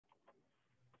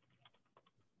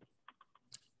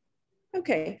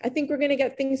Okay, I think we're going to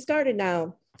get things started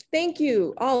now. Thank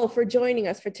you all for joining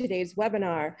us for today's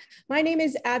webinar. My name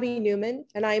is Abby Newman,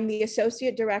 and I am the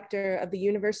Associate Director of the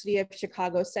University of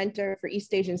Chicago Center for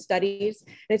East Asian Studies,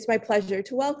 and it's my pleasure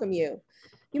to welcome you.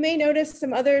 You may notice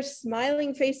some other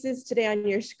smiling faces today on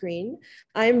your screen.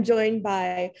 I am joined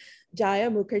by Jaya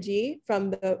Mukherjee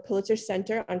from the Pulitzer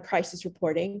Center on Crisis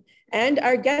Reporting, and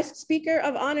our guest speaker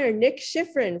of honor, Nick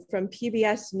Schifrin from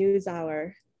PBS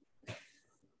NewsHour.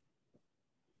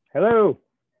 Hello.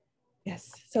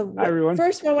 Yes, so hi, everyone.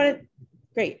 First I want to,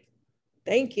 great,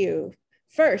 thank you.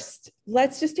 First,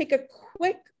 let's just take a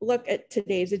quick look at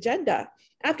today's agenda.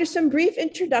 After some brief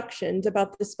introductions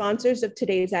about the sponsors of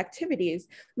today's activities,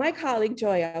 my colleague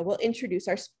Joya will introduce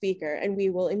our speaker and we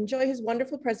will enjoy his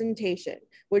wonderful presentation,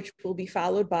 which will be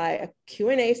followed by a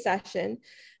Q&A session.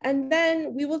 And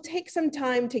then we will take some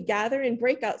time to gather in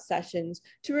breakout sessions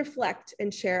to reflect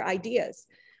and share ideas.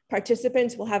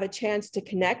 Participants will have a chance to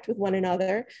connect with one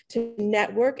another, to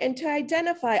network, and to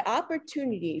identify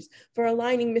opportunities for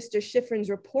aligning Mr. Schifrin's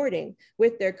reporting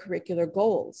with their curricular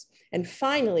goals. And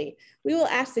finally, we will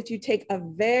ask that you take a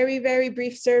very, very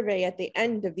brief survey at the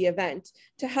end of the event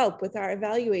to help with our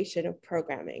evaluation of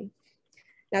programming.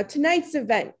 Now, tonight's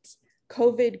event,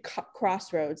 COVID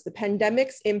Crossroads, the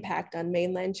pandemic's impact on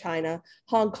mainland China,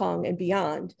 Hong Kong, and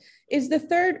beyond, is the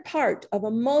third part of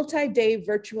a multi-day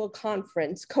virtual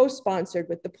conference co-sponsored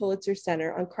with the Pulitzer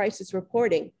Center on Crisis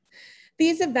Reporting.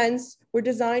 These events were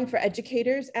designed for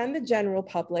educators and the general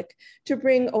public to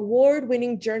bring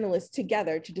award-winning journalists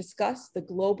together to discuss the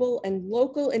global and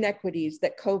local inequities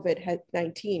that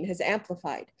COVID-19 has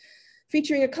amplified.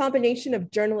 Featuring a combination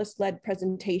of journalist-led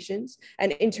presentations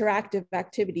and interactive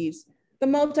activities, the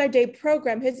multi-day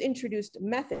program has introduced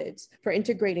methods for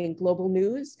integrating global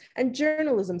news and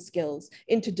journalism skills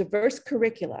into diverse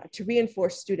curricula to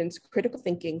reinforce students' critical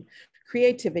thinking,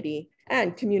 creativity,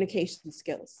 and communication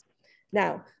skills.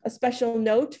 Now, a special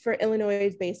note for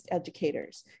Illinois-based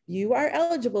educators. You are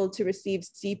eligible to receive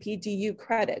CPDU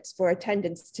credits for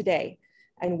attendance today,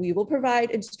 and we will provide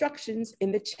instructions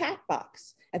in the chat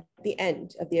box at the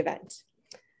end of the event.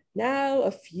 Now,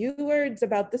 a few words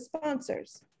about the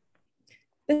sponsors.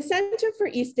 The Center for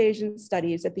East Asian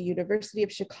Studies at the University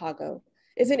of Chicago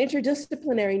is an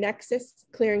interdisciplinary nexus,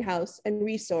 clearinghouse, and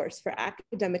resource for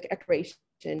academic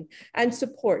exploration and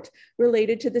support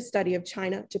related to the study of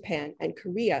China, Japan, and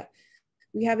Korea.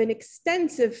 We have an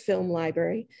extensive film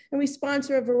library, and we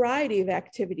sponsor a variety of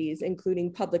activities,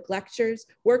 including public lectures,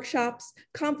 workshops,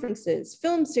 conferences,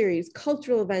 film series,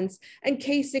 cultural events, and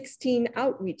K-16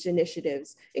 outreach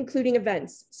initiatives, including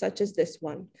events such as this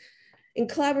one. In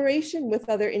collaboration with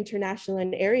other international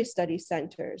and area studies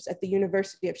centers at the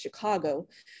University of Chicago,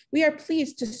 we are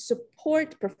pleased to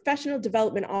support professional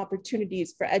development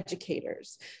opportunities for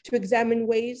educators to examine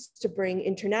ways to bring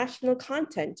international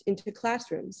content into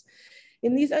classrooms.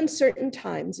 In these uncertain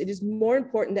times, it is more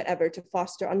important than ever to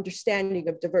foster understanding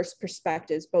of diverse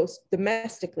perspectives, both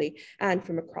domestically and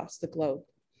from across the globe.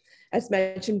 As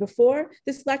mentioned before,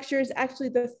 this lecture is actually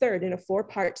the third in a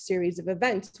four-part series of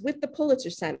events with the Pulitzer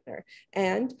Center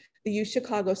and the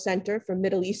UChicago Center for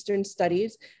Middle Eastern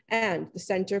Studies and the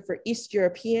Center for East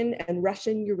European and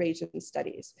Russian Eurasian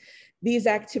Studies. These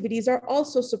activities are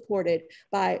also supported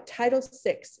by Title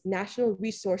VI National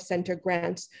Resource Center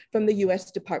grants from the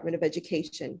U.S. Department of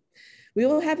Education. We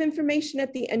will have information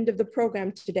at the end of the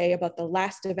program today about the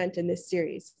last event in this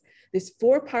series. This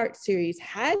four-part series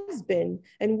has been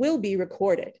and will be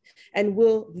recorded and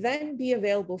will then be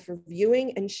available for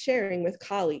viewing and sharing with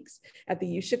colleagues at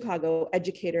the UChicago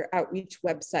Educator Outreach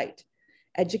website,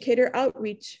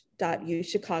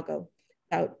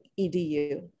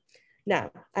 educatoroutreach.uchicago.edu.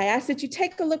 Now, I ask that you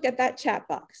take a look at that chat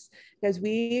box because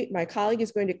my colleague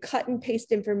is going to cut and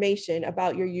paste information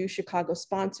about your UChicago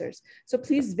sponsors. So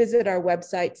please visit our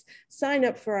websites, sign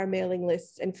up for our mailing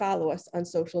lists, and follow us on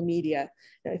social media.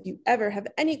 Now, if you ever have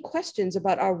any questions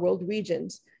about our world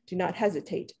regions, do not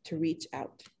hesitate to reach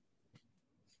out.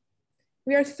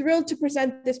 We are thrilled to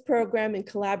present this program in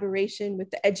collaboration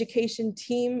with the education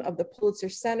team of the Pulitzer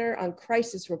Center on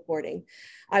Crisis Reporting.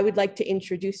 I would like to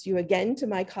introduce you again to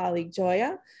my colleague,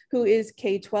 Joya, who is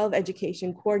K-12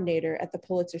 Education Coordinator at the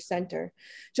Pulitzer Center.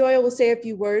 Joya will say a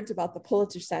few words about the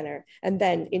Pulitzer Center and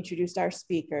then introduce our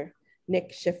speaker,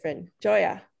 Nick Schifrin.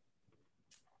 Joya.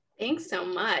 Thanks so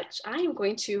much. I am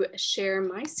going to share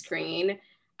my screen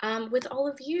with all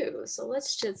of you. So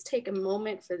let's just take a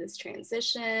moment for this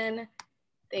transition.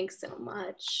 Thanks so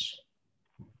much.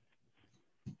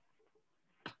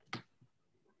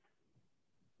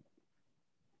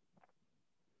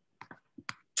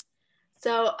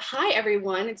 So, hi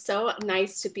everyone. It's so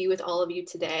nice to be with all of you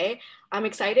today. I'm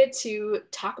excited to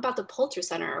talk about the Poulter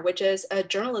Center, which is a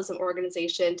journalism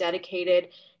organization dedicated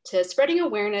to spreading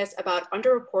awareness about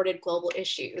underreported global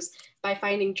issues by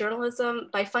funding journalism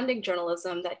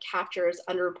that captures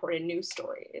underreported news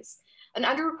stories. An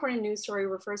underreported news story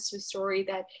refers to a story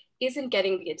that isn't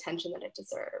getting the attention that it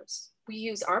deserves. We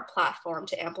use our platform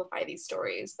to amplify these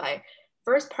stories by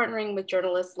first partnering with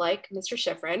journalists like Mr.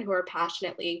 Schifrin, who are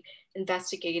passionately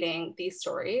investigating these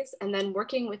stories, and then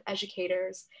working with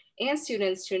educators and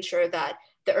students to ensure that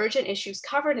the urgent issues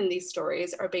covered in these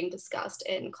stories are being discussed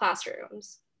in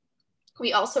classrooms.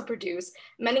 We also produce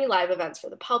many live events for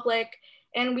the public,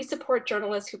 and we support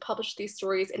journalists who publish these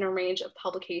stories in a range of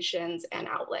publications and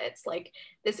outlets like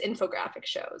this infographic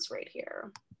shows right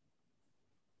here.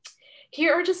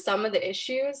 Here are just some of the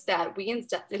issues that we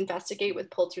investigate with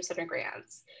Poulter Center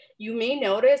grants. You may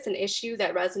notice an issue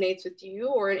that resonates with you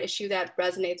or an issue that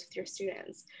resonates with your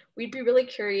students. We'd be really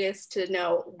curious to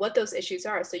know what those issues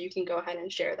are, so you can go ahead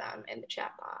and share them in the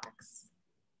chat box.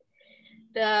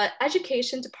 The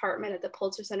education department at the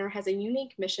Poulter Center has a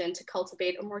unique mission to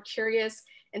cultivate a more curious,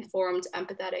 informed,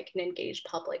 empathetic, and engaged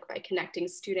public by connecting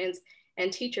students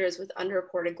and teachers with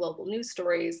underreported global news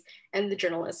stories and the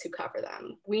journalists who cover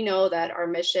them. We know that our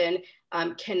mission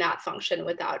cannot function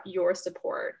without your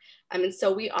support. And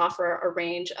so we offer a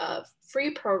range of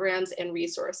free programs and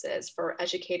resources for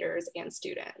educators and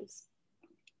students.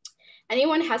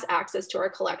 Anyone has access to our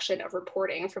collection of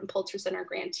reporting from Poulter Center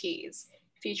grantees,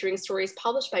 featuring stories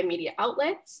published by media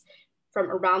outlets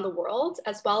from around the world,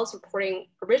 as well as reporting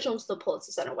original to the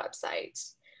Poulter Center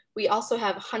website. We also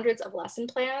have hundreds of lesson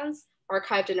plans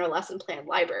archived in our lesson plan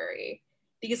library.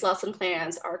 These lesson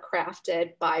plans are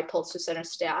crafted by Poulter Center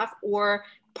staff or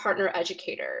partner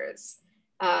educators.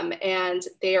 And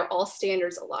they are all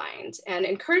standards aligned and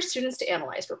encourage students to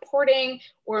analyze reporting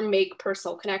or make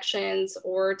personal connections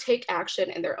or take action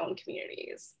in their own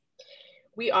communities.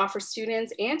 We offer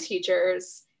students and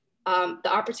teachers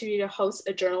the opportunity to host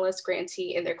a journalist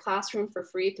grantee in their classroom for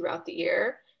free throughout the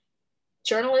year.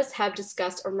 Journalists have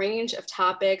discussed a range of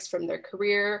topics from their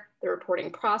career, the reporting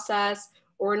process,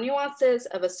 or nuances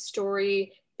of a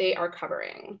story they are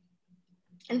covering.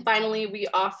 And finally, we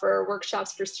offer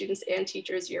workshops for students and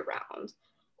teachers year-round.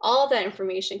 All of that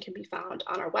information can be found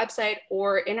on our website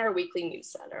or in our weekly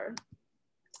newsletter.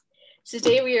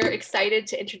 Today, we are excited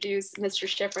to introduce Mr.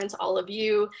 Schifrin to all of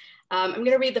you. I'm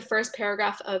going to read the first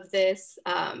paragraph of this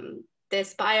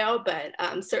bio,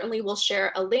 but certainly we'll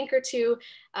share a link or two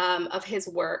of his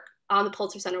work on the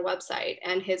Poulter Center website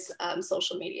and his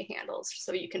social media handles,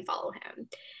 so you can follow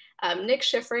him. Nick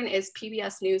Schifrin is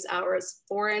PBS NewsHour's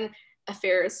Foreign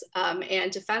Affairs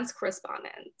and Defense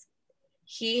correspondent.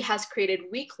 He has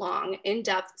created week-long,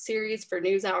 in-depth series for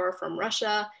NewsHour from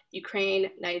Russia,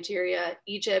 Ukraine, Nigeria,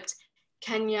 Egypt,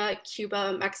 Kenya,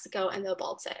 Cuba, Mexico, and the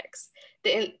Baltics.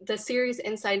 The series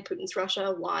Inside Putin's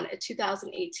Russia won a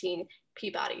 2018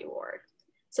 Peabody Award.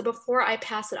 So before I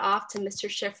pass it off to Mr.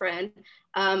 Schifrin,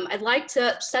 I'd like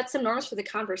to set some norms for the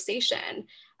conversation.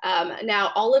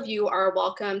 Now, all of you are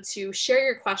welcome to share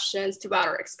your questions throughout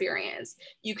our experience.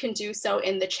 You can do so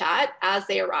in the chat as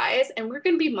they arise, and we're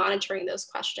going to be monitoring those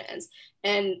questions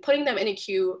and putting them in a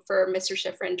queue for Mr.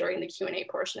 Schifrin during the Q&A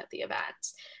portion of the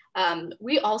event.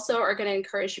 We also are going to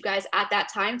encourage you guys at that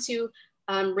time to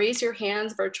raise your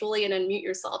hands virtually and unmute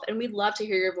yourself, and we'd love to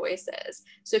hear your voices.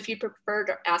 So if you prefer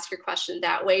to ask your question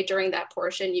that way during that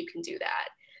portion, you can do that.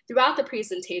 Throughout the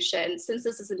presentation, since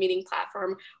this is a meeting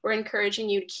platform, we're encouraging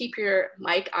you to keep your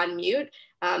mic on mute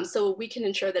so we can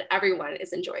ensure that everyone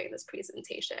is enjoying this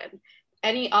presentation.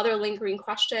 Any other lingering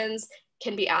questions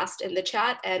can be asked in the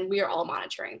chat, and we are all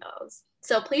monitoring those.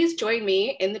 So please join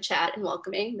me in the chat in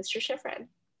welcoming Mr. Schifrin.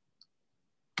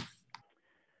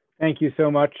 Thank you so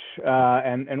much,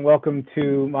 and welcome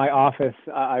to my office.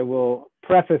 I will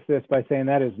preface this by saying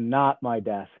that is not my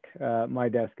desk. My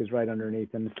desk is right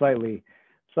underneath and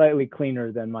slightly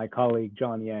cleaner than my colleague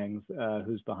John Yang's,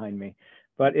 who's behind me.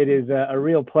 But it is a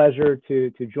real pleasure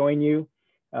to join you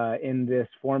in this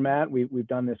format. We've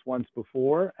done this once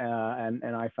before, and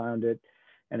I found it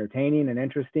entertaining and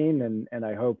interesting, and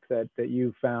I hope that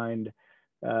you find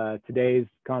today's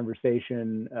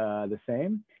conversation the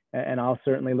same. And I'll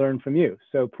certainly learn from you.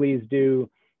 So please do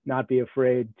not be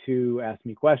afraid to ask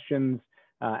me questions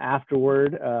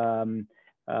afterward,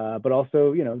 but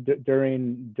also, you know,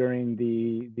 during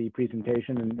the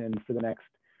presentation and for the next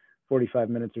 45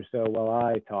 minutes or so while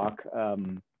I talk.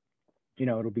 You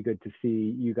know, it'll be good to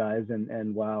see you guys,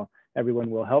 and while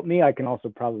everyone will help me, I can also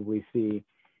probably see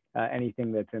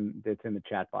anything that's in the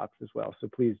chat box as well. So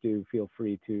please do feel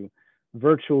free to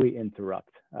virtually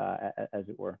interrupt, as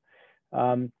it were.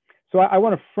 So I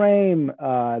want to frame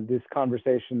this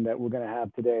conversation that we're going to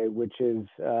have today, which is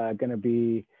going to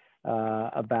be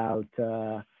about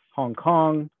Hong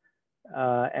Kong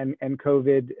and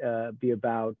COVID, be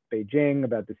about Beijing,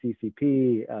 about the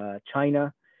CCP,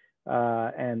 China,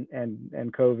 and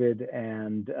COVID,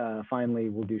 and finally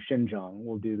we'll do Xinjiang.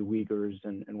 We'll do the Uyghurs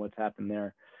and what's happened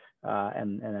there,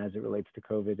 and as it relates to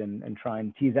COVID, and try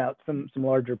and tease out some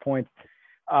larger points.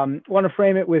 Want to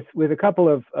frame it with a couple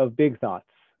of big thoughts,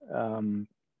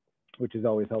 which is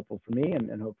always helpful for me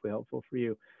and hopefully helpful for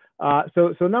you.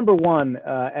 So number one,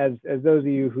 as those of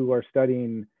you who are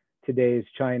studying today's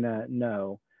China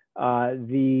know,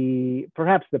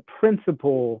 perhaps the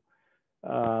principal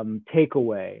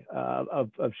takeaway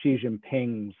of Xi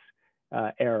Jinping's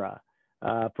era,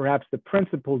 perhaps the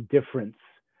principal difference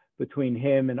between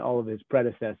him and all of his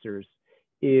predecessors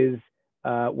is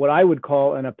what I would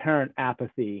call an apparent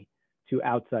apathy to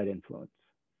outside influence.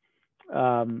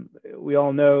 We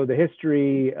all know the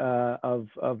history of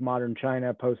modern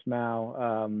China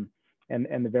post-Mao,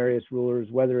 and the various rulers,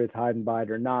 whether it's hide and bide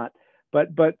or not.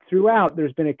 But throughout,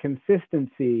 there's been a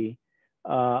consistency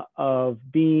of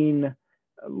being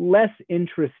less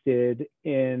interested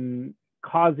in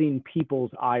causing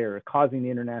people's ire, causing the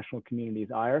international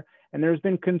community's ire. And there's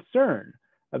been concern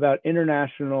about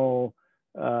international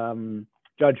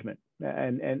judgment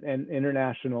and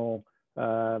international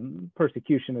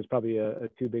persecution is probably a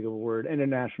too big of a word,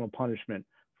 international punishment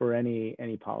for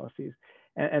any policies.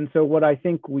 And so what I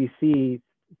think we see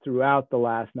throughout the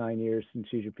last 9 years since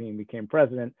Xi Jinping became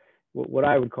president, what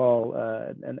I would call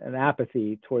an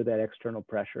apathy toward that external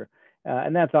pressure.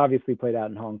 And that's obviously played out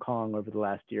in Hong Kong over the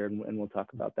last year, and we'll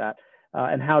talk about that,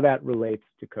 and how that relates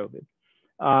to COVID.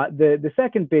 The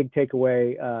second big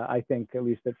takeaway, I think, at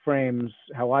least that frames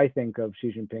how I think of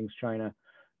Xi Jinping's China,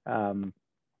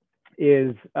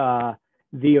 is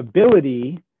the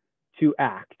ability to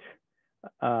act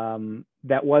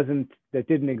that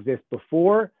didn't exist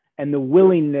before, and the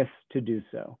willingness to do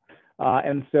so.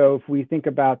 And so if we think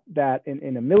about that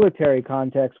in a military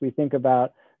context, we think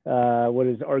about what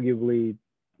is arguably,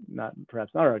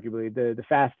 perhaps not arguably, the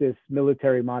fastest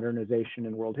military modernization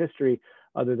in world history,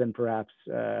 other than perhaps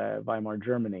Weimar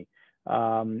Germany.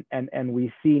 And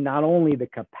we see not only the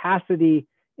capacity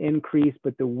increase,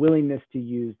 but the willingness to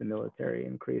use the military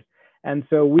increase. And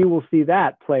so we will see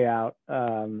that play out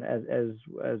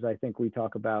as I think we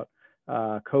talk about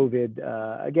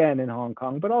COVID again in Hong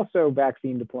Kong, but also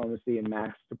vaccine diplomacy and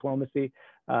mask diplomacy,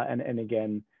 and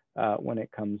again when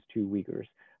it comes to Uyghurs.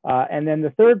 And then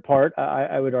the third part,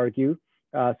 I would argue,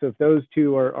 so if those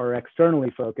two are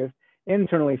externally focused,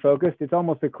 internally focused, it's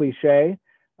almost a cliche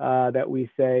that we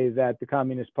say that the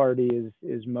Communist Party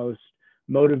is most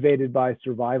motivated by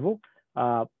survival,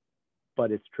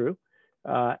 but it's true.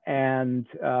 And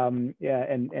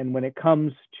when it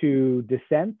comes to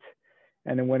dissent,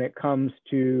 and then when it comes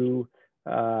to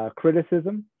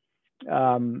criticism,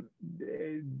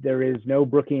 there is no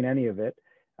brooking any of it.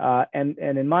 And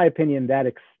in my opinion, that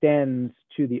extends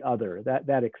to the other.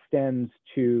 That extends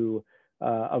to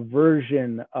a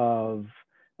version of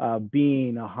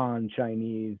being a Han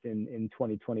Chinese in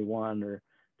 2021 or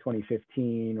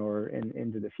 2015 or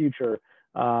into the future,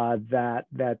 that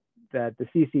the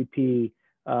CCP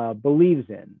believes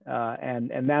in,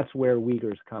 and that's where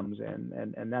Uyghurs comes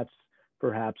in, and that's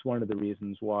perhaps one of the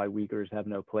reasons why Uyghurs have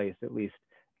no place, at least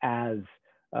as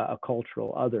a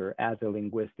cultural other, as a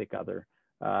linguistic other,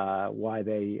 why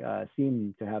they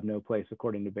seem to have no place,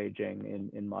 according to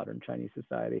Beijing, in modern Chinese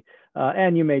society.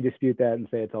 And you may dispute that and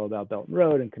say it's all about Belt and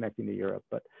Road and connecting to Europe,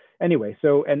 but anyway,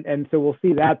 so so we'll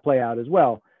see that play out as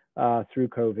well through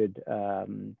COVID.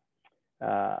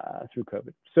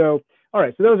 So, all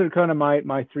right, so those are kind of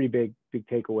my three big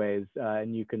takeaways,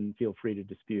 and you can feel free to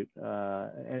dispute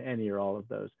any or all of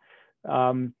those.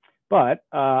 But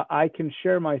I can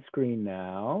share my screen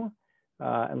now,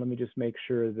 and let me just make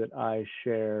sure that I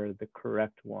share the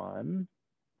correct one.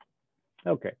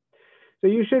 Okay, so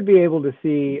you should be able to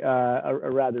see a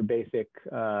rather basic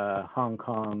Hong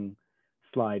Kong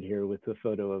slide here with the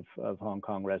photo of Hong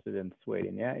Kong residents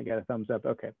waiting. Yeah, you got a thumbs up?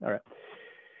 Okay, all right.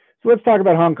 So let's talk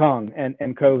about Hong Kong and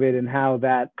COVID and how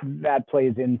that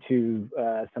plays into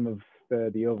some of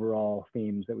the overall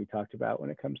themes that we talked about when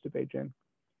it comes to Beijing.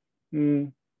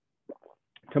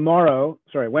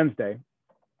 Wednesday,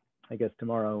 I guess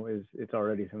it's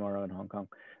already tomorrow in Hong Kong.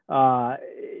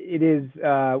 It is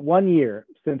 1 year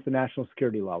since the national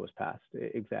security law was passed,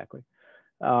 exactly.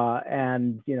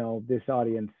 And this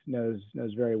audience knows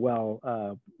very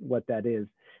well what that is.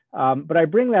 But I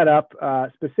bring that up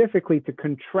specifically to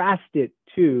contrast it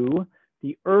to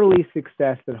the early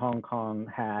success that Hong Kong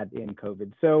had in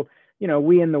COVID. So,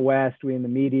 we in the West, we in the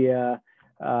media,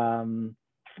 a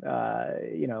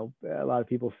lot of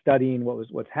people studying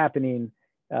what's happening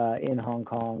in Hong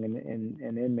Kong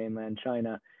and in mainland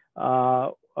China,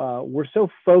 were so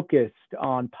focused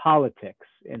on politics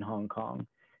in Hong Kong,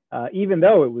 even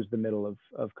though it was the middle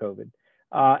of COVID.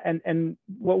 And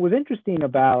what was interesting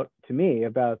to me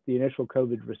about the initial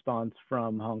COVID response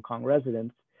from Hong Kong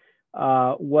residents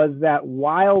was that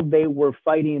while they were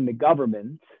fighting the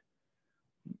government,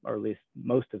 or at least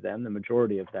most of them, the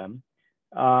majority of them,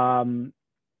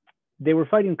 they were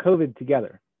fighting COVID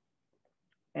together.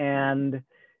 And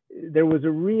there was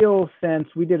a real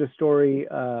sense, we did a story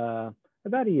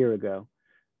about a year ago,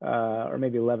 or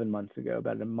maybe 11 months ago,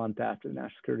 about a month after the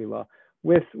national security law,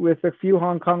 with a few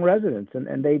Hong Kong residents.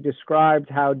 And they described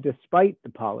how despite the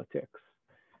politics,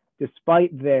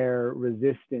 despite their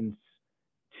resistance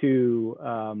to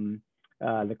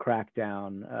the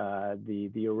crackdown,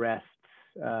 the arrests,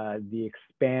 the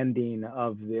expanding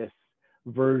of this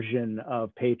version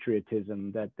of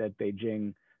patriotism that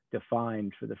Beijing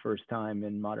defined for the first time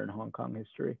in modern Hong Kong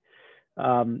history.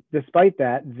 Despite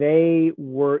that, they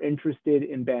were interested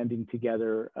in banding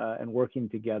together and working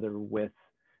together with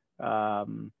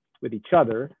each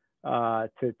other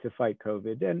to fight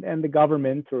COVID, and the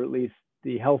government, or at least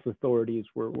the health authorities,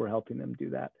 were helping them do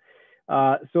that.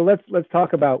 So let's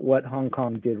talk about what Hong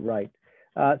Kong did right.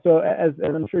 So as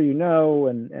I'm sure you know,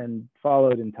 and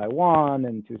followed in Taiwan,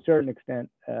 and to a certain extent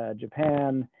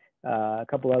Japan, a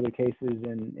couple other cases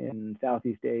in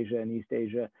Southeast Asia and East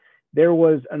Asia, there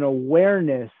was an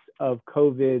awareness of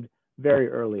COVID very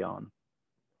early on.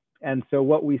 And so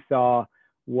what we saw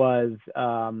was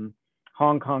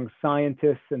Hong Kong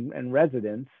scientists and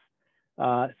residents,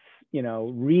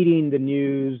 reading the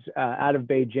news out of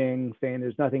Beijing, saying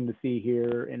there's nothing to see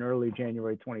here in early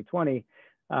January 2020.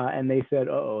 And they said,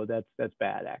 "Oh, that's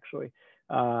bad, actually."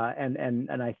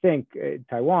 And I think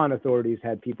Taiwan authorities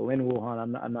had people in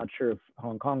Wuhan. I'm not sure if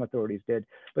Hong Kong authorities did,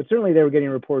 but certainly they were getting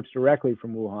reports directly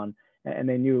from Wuhan, and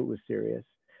they knew it was serious.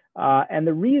 And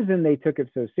the reason they took it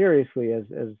so seriously, as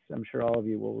I'm sure all of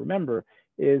you will remember,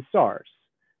 is SARS.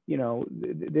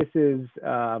 This is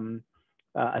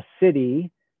a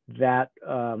city that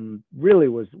really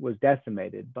was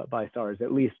decimated by SARS.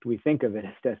 At least we think of it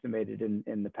as decimated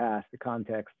in the past. The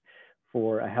context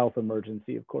for a health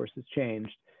emergency, of course, has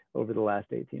changed over the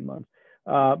last 18 months.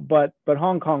 But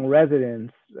Hong Kong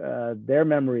residents, their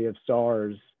memory of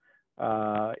SARS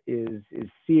is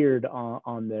seared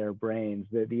on their brains.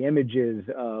 The images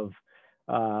of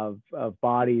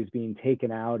bodies being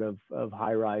taken out of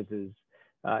high rises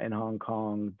in Hong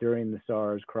Kong during the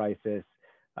SARS crisis,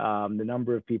 the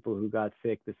number of people who got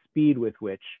sick, the speed with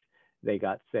which they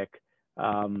got sick,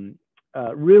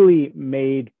 really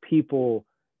made people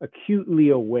acutely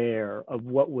aware of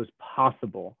what was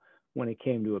possible when it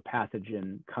came to a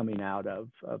pathogen coming out of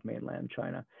mainland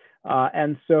China.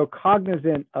 And so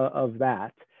cognizant of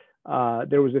that,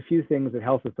 there was a few things that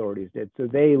health authorities did. So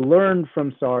they learned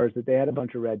from SARS that they had a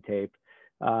bunch of red tape,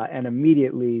 and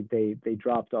immediately they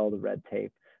dropped all the red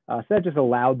tape. So that just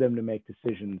allowed them to make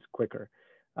decisions quicker.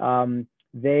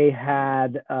 They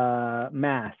had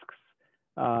masks.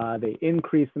 They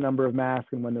increased the number of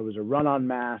masks, and when there was a run on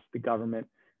masks, the government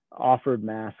offered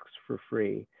masks for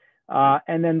free.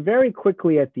 And then very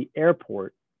quickly at the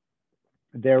airport,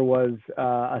 there was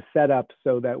a setup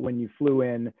so that when you flew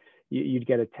in, you'd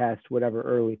get a test, whatever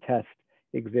early test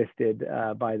existed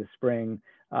by the spring.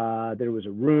 There was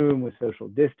a room with social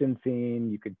distancing.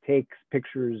 You could take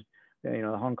pictures. The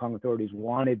Hong Kong authorities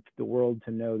wanted the world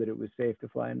to know that it was safe to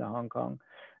fly into Hong Kong.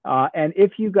 And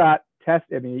if you got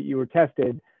tested, you were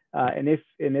tested, and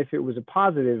if it was a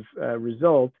positive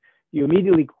result, you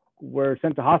immediately were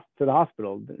sent to the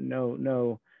hospital.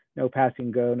 No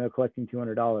passing go, no collecting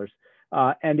 $200.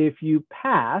 And if you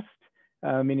passed,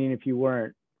 meaning if you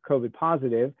weren't COVID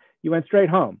positive, you went straight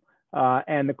home.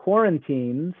 And the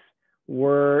quarantines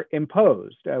were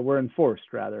enforced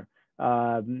rather,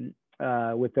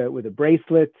 with a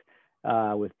bracelet,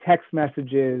 with text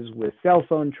messages, with cell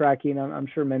phone tracking. I'm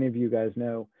sure many of you guys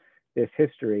know this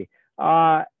history.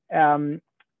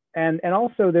 And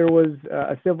also there was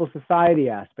a civil society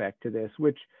aspect to this,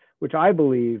 which I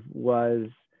believe was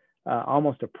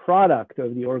almost a product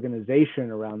of the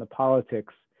organization around the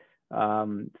politics,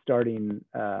 starting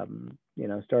a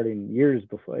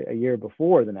year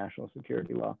before the national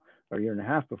security law, or a year and a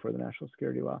half before the national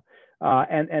security law.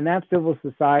 And that civil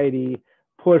society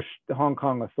pushed the Hong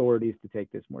Kong authorities to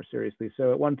take this more seriously.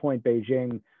 So at one point,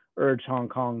 Beijing urged Hong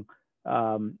Kong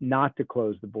not to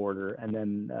close the border. And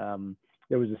then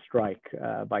there was a strike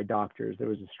by doctors, there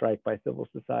was a strike by civil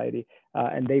society,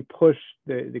 and they pushed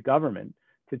the government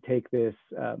to take this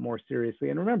more seriously.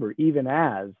 And remember, even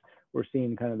as we're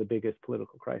seeing kind of the biggest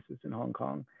political crisis in Hong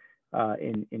Kong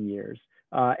in years,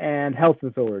 and health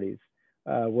authorities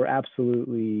were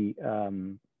absolutely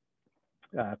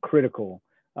critical,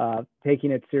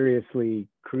 taking it seriously,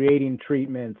 creating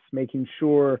treatments, making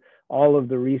sure all of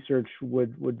the research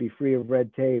would be free of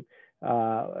red tape,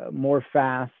 more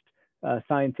fast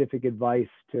scientific advice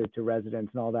to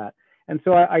residents and all that. And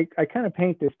so I kind of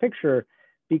paint this picture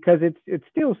because it's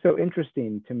still so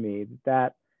interesting to me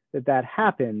that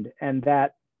happened, and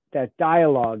that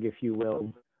dialogue, if you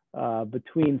will,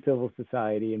 between civil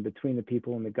society and between the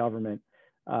people and the government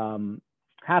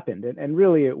happened. And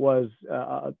really it was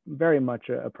very much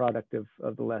a product of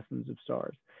the lessons of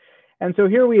SARS. And so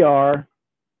here we are,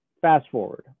 fast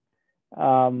forward,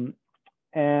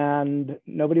 and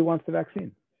nobody wants the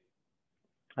vaccine.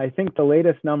 I think the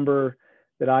latest number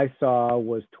that I saw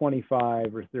was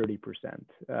 25 or 30%,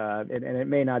 and it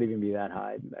may not even be that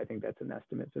high. I think that's an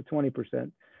estimate. So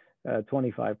 20%,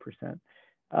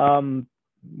 25%.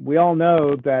 We all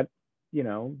know that,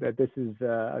 that this is,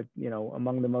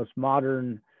 among the most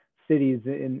modern cities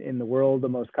in the world, the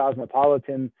most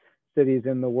cosmopolitan cities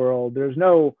in the world. There's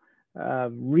no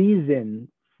reason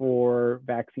for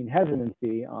vaccine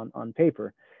hesitancy on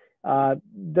paper.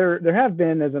 There have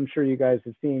been, as I'm sure you guys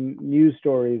have seen, news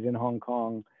stories in Hong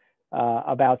Kong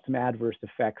about some adverse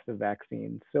effects of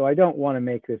vaccines. So I don't want to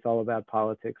make this all about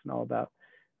politics and all about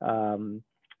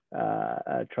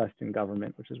trust in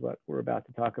government, which is what we're about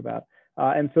to talk about.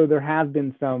 And so there have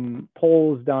been some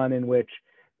polls done in which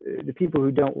the people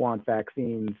who don't want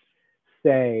vaccines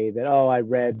say that, oh, I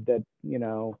read that,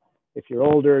 if you're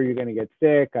older, you're going to get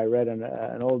sick. I read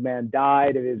an old man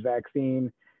died of his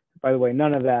vaccine. By the way,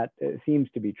 none of that seems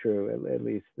to be true. At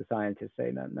least the scientists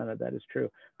say none of that is true.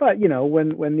 But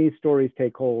when these stories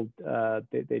take hold,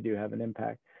 they do have an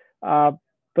impact.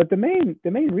 But the main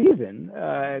reason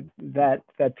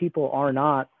that people are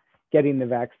not getting the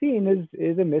vaccine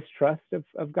is a mistrust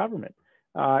of government.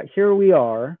 Here we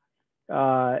are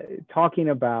talking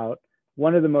about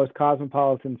one of the most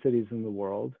cosmopolitan cities in the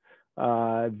world,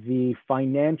 the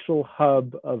financial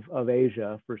hub of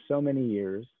Asia for so many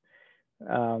years.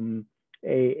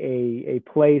 A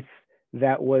place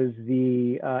that was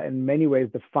in many ways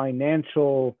the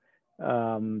financial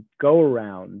go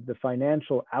around, the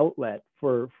financial outlet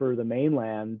for the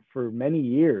mainland for many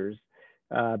years.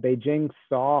 Beijing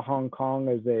saw Hong Kong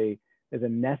as a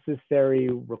necessary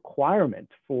requirement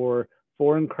for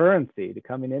foreign currency to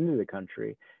coming into the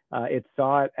country. It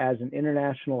saw it as an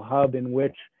international hub in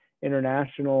which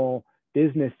international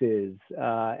businesses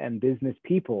and business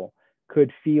people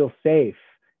could feel safe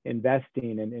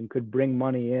investing and could bring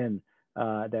money in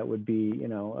that would be,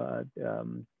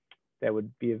 that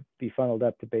would be funneled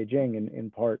up to Beijing in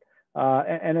part.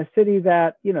 And a city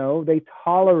that, they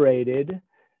tolerated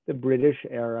the British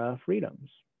era freedoms.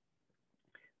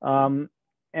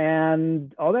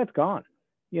 And all that's gone.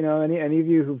 Any of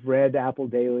you who've read Apple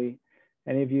Daily,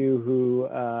 any of you who,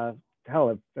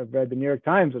 have read the New York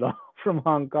Times at all from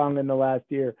Hong Kong in the last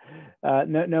year,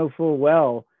 know full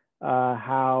well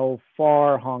how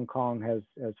far Hong Kong has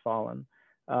fallen,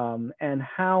 and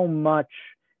how much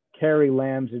Carrie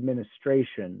Lam's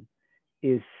administration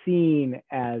is seen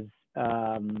as,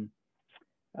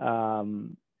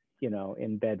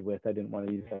 in bed with, I didn't want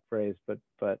to use that phrase, but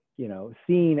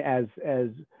seen as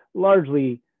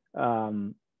largely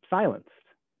silenced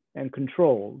and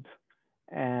controlled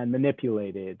and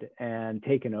manipulated and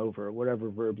taken over, whatever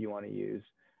verb you want to use,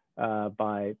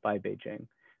 by Beijing.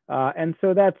 And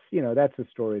so that's a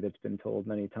story that's been told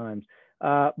many times.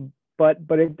 But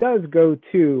it does go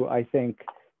to, I think,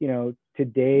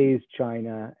 today's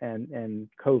China and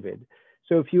COVID.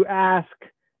 So if you ask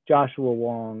Joshua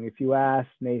Wong, if you ask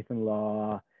Nathan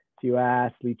Law, if you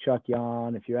ask Lee Chuk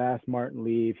Yan, if you ask Martin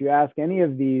Lee, if you ask any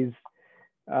of these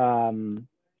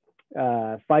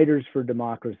fighters for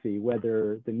democracy,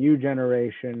 whether the new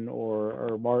generation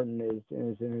or Martin is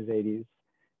in his 80s,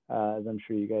 as I'm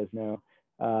sure you guys know,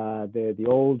 the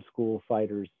old school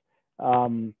fighters,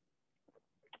 they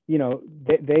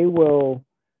will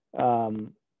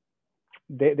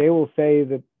say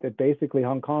that basically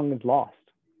Hong Kong is lost.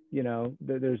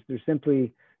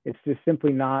 It's just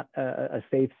simply not a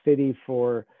safe city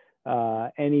for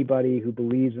anybody who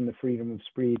believes in the freedom of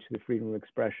speech, the freedom of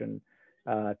expression,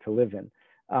 to live in.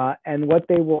 And what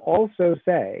they will also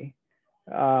say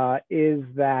is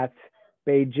that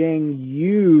Beijing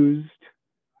used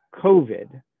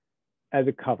COVID as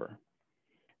a cover.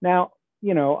 Now,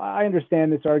 I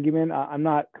understand this argument. I'm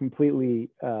not completely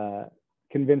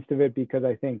convinced of it because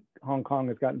I think Hong Kong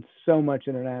has gotten so much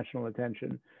international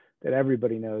attention that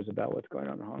everybody knows about what's going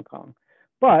on in Hong Kong.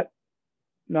 But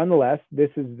nonetheless, this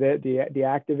is the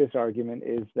activist argument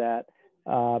is that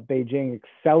Beijing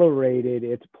accelerated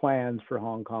its plans for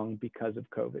Hong Kong because of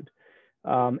COVID.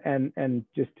 And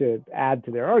just to add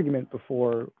to their argument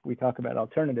before we talk about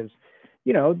alternatives,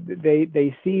 you know,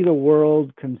 they see the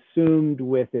world consumed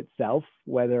with itself,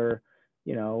 whether,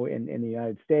 you know, in the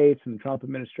United States and the Trump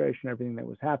administration, everything that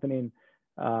was happening,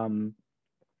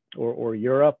 or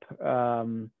Europe,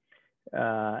 and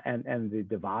the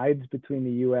divides between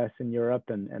the US and Europe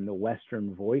and the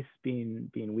Western voice being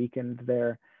weakened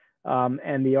there.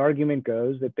 And the argument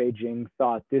goes that Beijing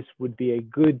thought this would be a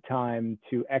good time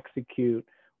to execute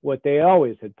what they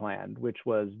always had planned, which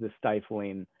was the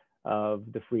stifling of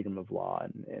the freedom of law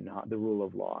and the rule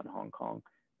of law in Hong Kong,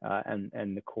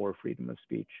 and the core freedom of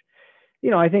speech. You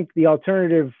know, I think the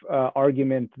alternative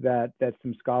argument that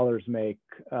some scholars make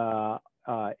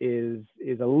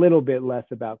is a little bit less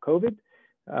about COVID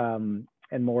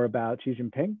and more about Xi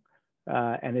Jinping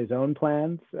and his own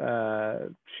plans.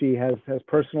 Xi has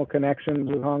personal connections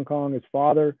with Hong Kong. His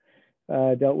father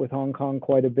dealt with Hong Kong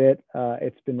quite a bit.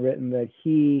 It's been written that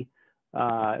he,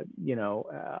 you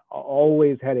know,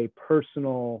 always had a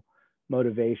personal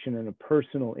motivation and a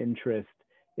personal interest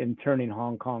in turning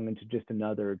Hong Kong into just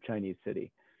another Chinese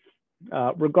city.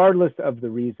 Regardless of the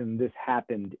reason, this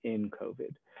happened in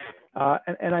COVID.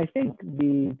 And I think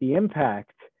the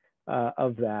impact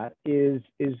of that is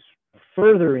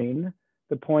furthering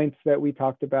the points that we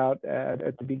talked about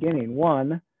at the beginning.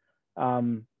 One,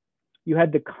 you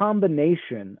had the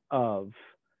combination of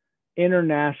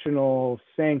international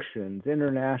sanctions,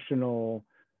 international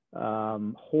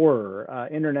horror,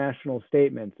 international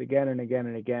statements again and again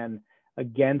and again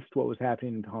against what was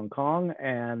happening in Hong Kong,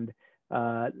 and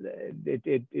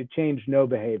it changed no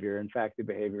behavior. In fact, the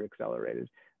behavior accelerated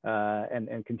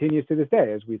and continues to this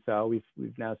day. As we saw, we've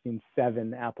now seen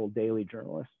 7 Apple Daily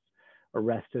journalists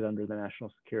arrested under the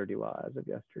national security law as of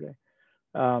yesterday.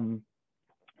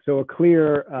 So a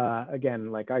clear,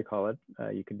 again, like I call it,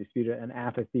 you can dispute it, an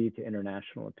apathy to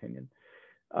international opinion.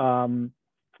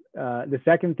 The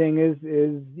second thing is,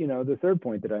 you know, the third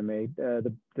point that I made,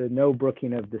 the no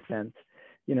brooking of dissent.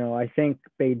 You know, I think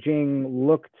Beijing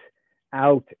looked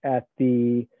out at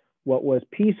what was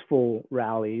peaceful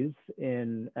rallies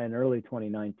in early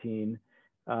 2019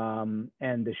 and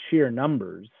the sheer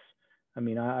numbers. I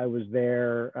mean, I was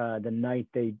there the night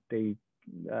they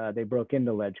broke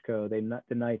into LegCo,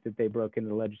 the night that they broke into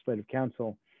the Legislative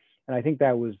Council, and I think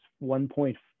that was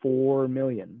 1.4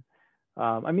 million.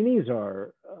 I mean, these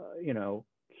are, you know,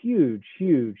 huge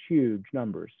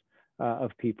numbers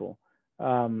of people.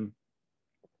 And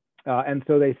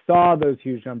so they saw those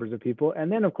huge numbers of people,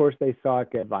 and then of course they saw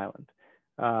it get violent.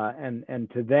 And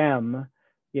to them,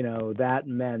 you know, that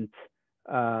meant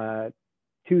 2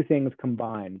 things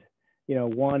combined. You know,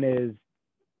 one is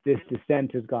this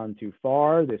dissent has gone too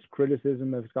far, this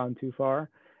criticism has gone too far,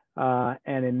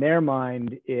 and in their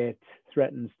mind, it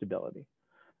threatens stability.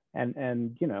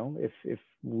 And you know, if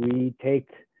we take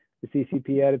the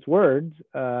CCP at its words,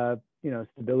 you know,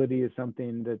 stability is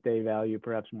something that they value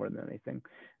perhaps more than anything.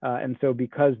 And so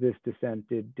because this dissent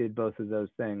did both of those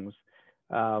things,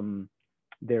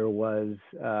 there was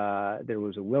a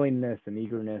willingness and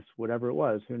eagerness, whatever it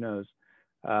was, who knows,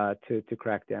 to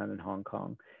crack down in Hong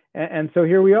Kong. And so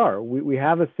here we are. We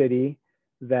have a city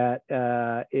that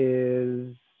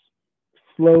is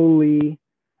slowly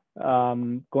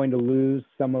going to lose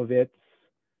some of its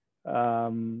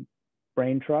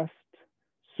brain trust,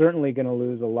 certainly going to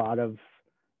lose a lot of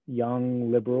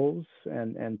young liberals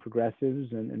and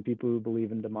progressives and people who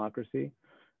believe in democracy.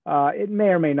 It may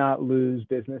or may not lose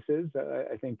businesses.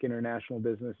 I think international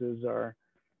businesses are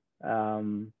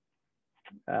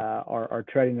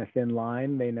treading a thin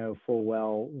line. They know full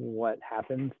well what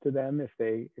happens to them if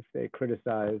they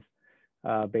criticize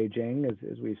Beijing,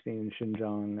 as we've seen in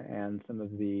Xinjiang and some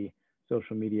of the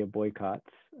social media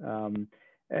boycotts.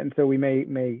 And so we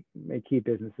may keep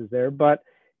businesses there. But,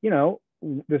 you know,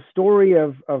 the story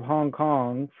of Hong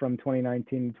Kong from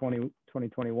 2019 to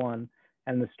 2021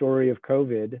 and the story of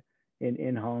COVID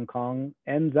in Hong Kong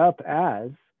ends up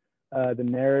as the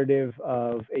narrative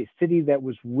of a city that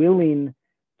was willing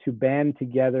to band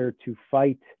together to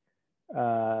fight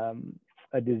a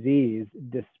disease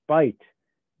despite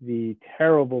the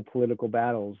terrible political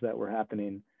battles that were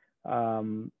happening,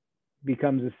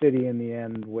 becomes a city in the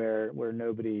end where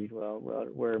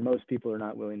most people are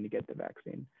not willing to get the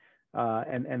vaccine.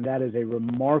 And that is a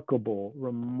remarkable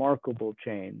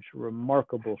change,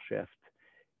 remarkable shift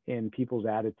in people's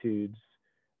attitudes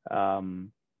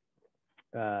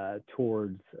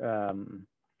towards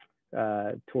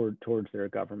their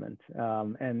government.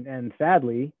 And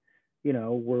sadly,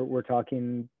 we're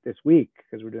talking this week,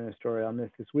 because we're doing a story on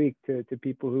this week, to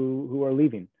people who are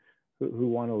leaving, who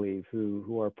want to leave,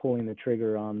 who are pulling the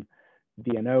trigger on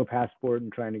DNO passport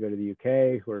and trying to go to the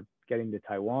UK, who are getting to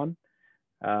Taiwan.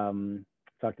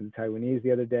 Talked to the Taiwanese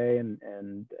the other day,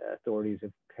 and authorities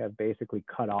have basically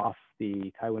cut off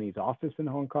the Taiwanese office in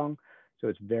Hong Kong. So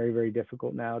it's very, very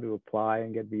difficult now to apply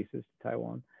and get visas to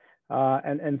Taiwan.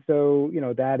 And so,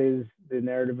 that is the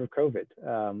narrative of COVID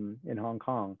in Hong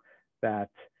Kong,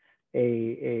 that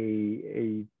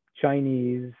a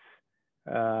Chinese,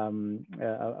 a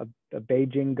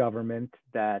Beijing government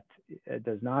that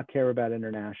does not care about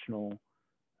international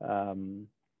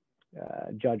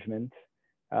judgment,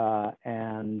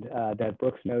 and that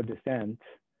brooks no dissent,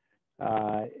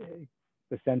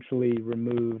 essentially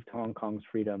removed Hong Kong's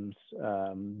freedoms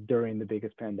during the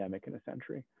biggest pandemic in a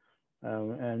century.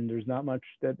 And there's not much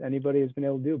that anybody has been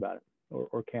able to do about it,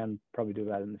 or can probably do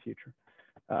about it in the future.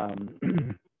 So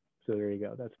there you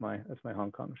go. That's my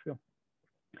Hong Kong spiel.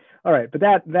 All right, but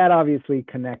that obviously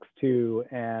connects to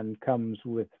and comes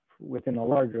within a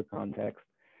larger context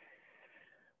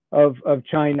of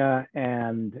China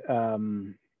and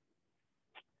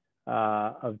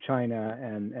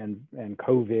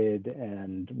COVID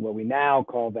and what we now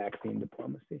call vaccine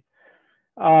diplomacy.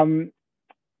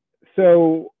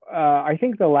 So I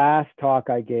think the last talk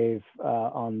I gave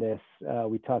on this,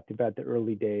 we talked about the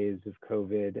early days of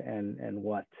COVID and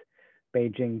what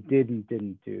Beijing didn't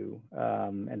do,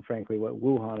 and frankly, what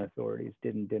Wuhan authorities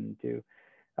didn't do.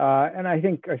 And I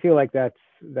feel like that's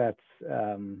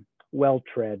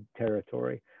well-tread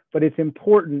territory. But it's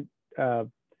important to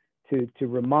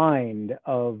remind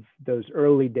of those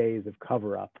early days of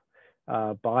cover-up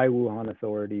by Wuhan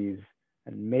authorities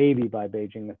and maybe by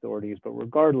Beijing authorities, but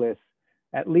regardless,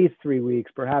 at least 3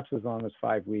 weeks, perhaps as long as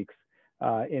 5 weeks,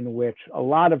 in which a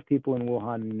lot of people in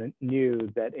Wuhan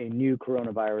knew that a new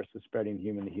coronavirus was spreading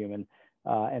human to human,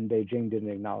 and Beijing didn't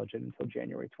acknowledge it until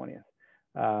January 20th.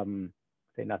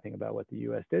 Say nothing about what the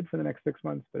U.S. did for the next 6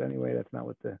 months, but anyway, that's not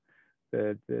what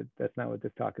that's not what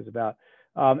this talk is about.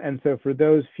 And so for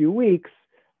those few weeks,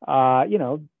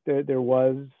 there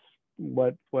was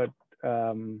what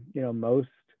most,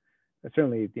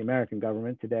 certainly the American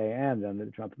government today and under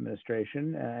the Trump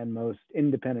administration and most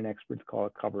independent experts call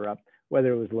it cover-up,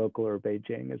 whether it was local or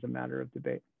Beijing is a matter of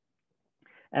debate.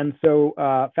 And so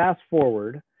fast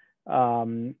forward, we all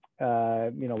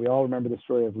remember the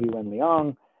story of Li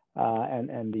Wenliang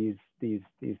and these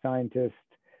scientists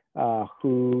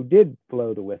who did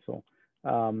blow the whistle.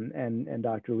 And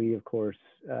Dr. Li, of course,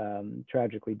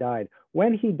 tragically died.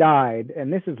 When he died,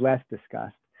 and this is less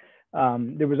discussed,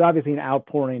 there was obviously an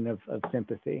outpouring of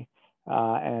sympathy.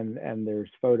 And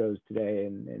there's photos today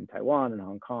in Taiwan and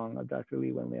Hong Kong of Dr.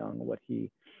 Li Wenliang and what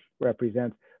he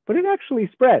represents. But it actually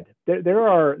spread. There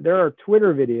are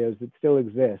Twitter videos that still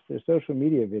exist. There's social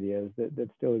media videos that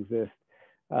still exist.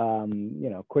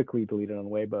 Quickly deleted on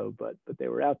Weibo, but they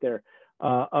were out there,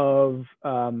 of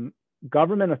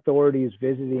government authorities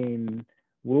visiting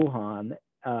Wuhan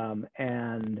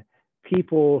and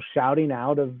people shouting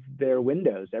out of their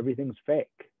windows, everything's fake.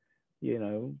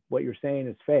 What you're saying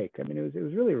is fake. I mean, it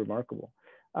was really remarkable.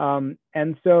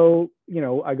 And so,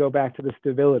 I go back to the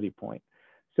stability point.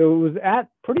 So it was at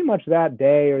pretty much that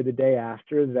day or the day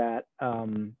after that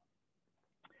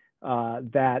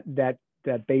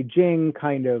that Beijing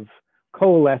kind of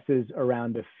coalesces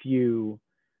around a few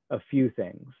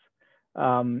things.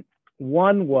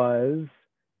 One was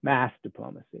mass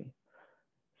diplomacy.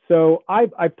 So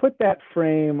I put that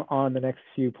frame on the next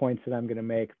few points that I'm going to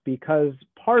make because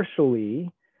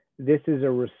partially this is a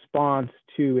response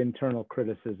to internal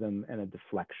criticism and a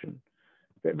deflection.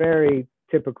 Very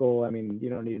typical. I mean, you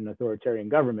don't need an authoritarian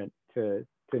government to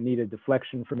need a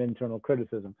deflection from internal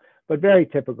criticism, but very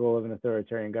typical of an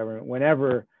authoritarian government.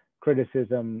 Whenever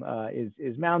criticism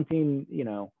is mounting,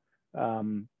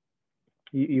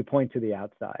 you point to the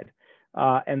outside.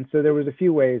 And so there was a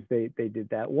few ways they did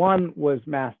that. One was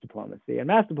mass diplomacy, and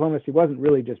mass diplomacy wasn't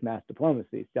really just mass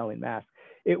diplomacy, selling masks.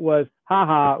 It was,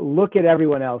 look at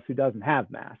everyone else who doesn't have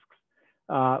masks.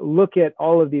 Look at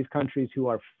all of these countries who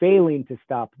are failing to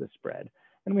stop the spread.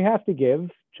 And we have to give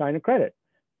China credit.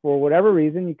 For whatever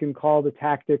reason, you can call the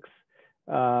tactics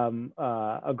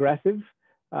aggressive,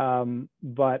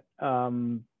 but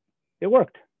it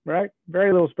worked, right?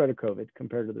 Very little spread of COVID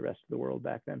compared to the rest of the world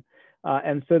back then.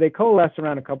 And so they coalesce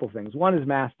around a couple of things. One is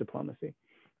mass diplomacy.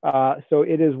 So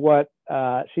it is what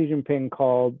Xi Jinping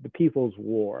called the people's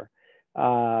war,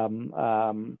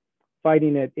 fighting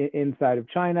it inside of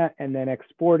China and then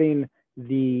exporting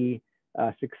the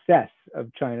success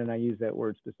of China, and I use that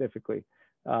word specifically,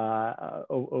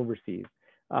 overseas.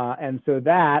 And so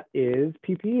that is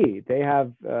PPE. They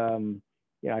have,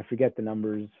 I forget the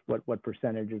numbers, what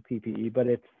percentage of PPE, but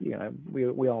it's, we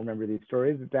all remember these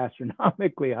stories. It's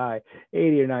astronomically high,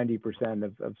 80 or 90%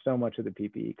 of so much of the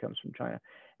PPE comes from China.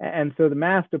 And so the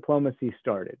mass diplomacy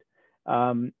started.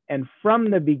 And from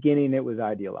the beginning, it was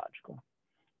ideological.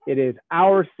 It is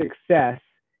our success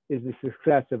is the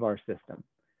success of our system.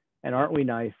 And aren't we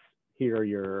nice? Here are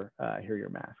your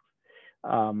masks.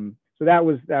 So that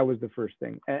was the first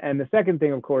thing. And the second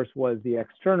thing, of course, was the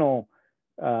external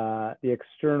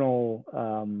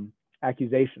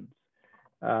accusations.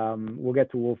 We'll get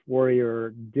to wolf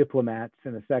warrior diplomats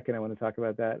in a second. I want to talk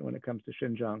about that when it comes to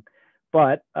Xinjiang.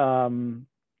 But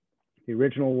the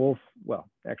original wolf, well,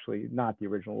 actually not the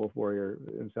original wolf warrior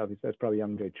in Southeast, that's probably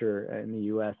Young Jae-chur in the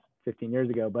US 15 years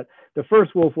ago. But the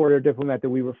first wolf warrior diplomat that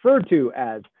we refer to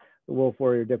as the wolf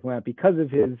warrior diplomat because of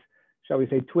his, shall we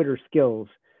say, Twitter skills,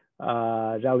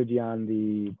 Zhao Lijian,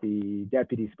 the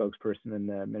deputy spokesperson in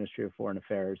the Ministry of Foreign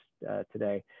Affairs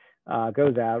today,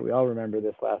 goes out, we all remember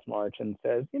this last March, and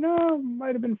says,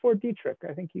 might have been Fort Detrick.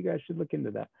 I think you guys should look into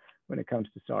that when it comes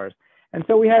to SARS. And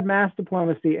so we had mass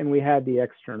diplomacy and we had the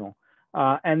external.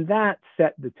 And that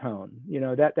set the tone.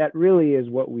 That really is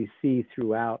what we see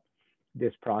throughout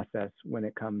this process when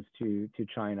it comes to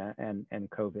China and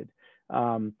COVID.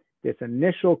 This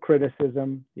initial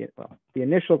criticism, the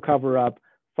initial cover-up,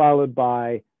 followed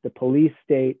by the police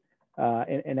state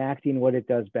enacting what it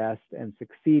does best and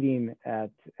succeeding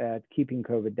at keeping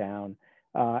COVID down,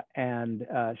 and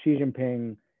Xi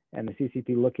Jinping and the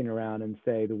CCP looking around and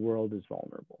say the world is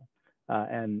vulnerable,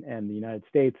 and the United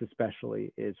States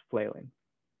especially is flailing.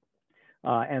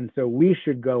 And so we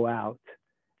should go out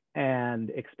and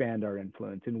expand our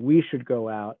influence, and we should go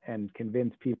out and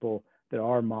convince people that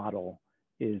our model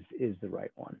is the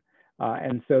right one.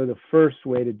 And so the first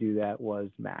way to do that was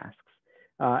masks.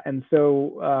 And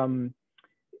so,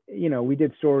 we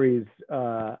did stories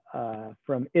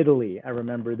from Italy. I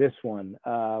remember this one,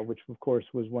 which of course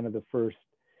was one of the first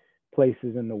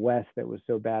places in the West that was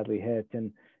so badly hit.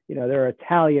 And, there are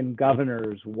Italian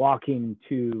governors walking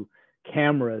to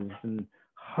cameras and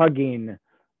hugging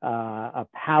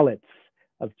pallets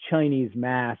of Chinese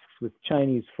masks with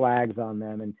Chinese flags on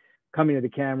them and coming to the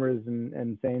cameras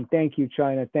and saying, "Thank you,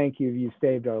 China. Thank you. You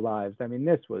saved our lives." I mean,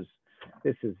 this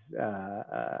is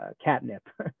catnip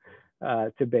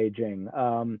to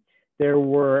Beijing. There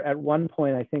were at one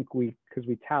point, I think because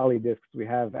we tallied this, because we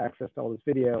have access to all this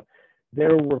video,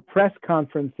 there were press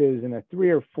conferences in a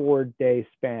 3 or 4 day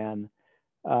span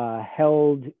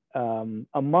held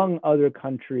among other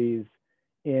countries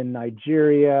in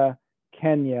Nigeria,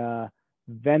 Kenya,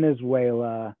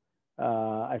 Venezuela,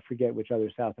 I forget which other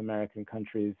South American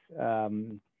countries,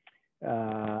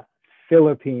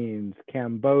 Philippines,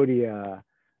 Cambodia,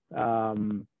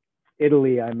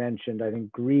 Italy, I mentioned. I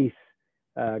think Greece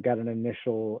got an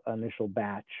initial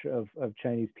batch of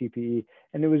Chinese PPE.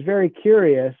 And it was very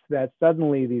curious that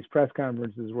suddenly these press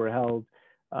conferences were held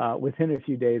within a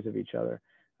few days of each other.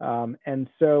 And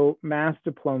so mass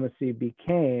diplomacy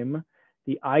became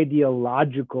the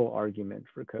ideological argument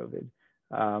for COVID.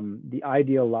 The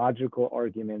ideological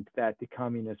argument that the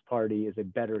Communist Party is a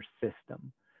better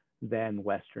system than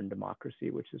Western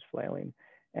democracy, which is flailing.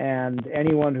 And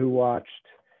anyone who watched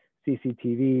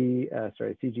CGTN,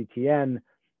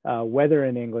 whether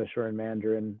in English or in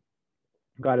Mandarin,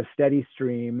 got a steady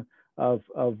stream of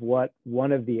what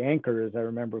one of the anchors, I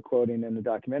remember quoting in the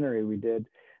documentary we did,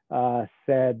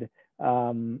 said.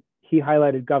 He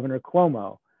highlighted Governor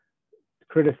Cuomo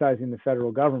criticizing the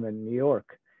federal government in New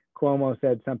York. Cuomo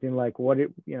said something like, what are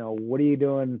you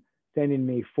doing sending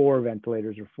me 4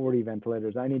 ventilators or 40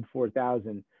 ventilators? I need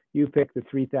 4,000. You pick the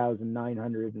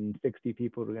 3,960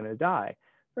 people who are going to die.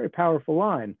 Very powerful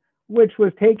line, which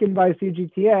was taken by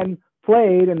CGTN,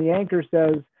 played, and the anchor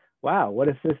says, wow, what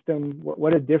a system,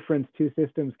 what a difference 2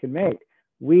 systems can make.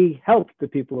 We helped the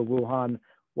people of Wuhan.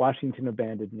 Washington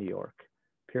abandoned New York,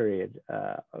 period,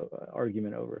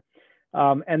 argument over.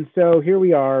 And so here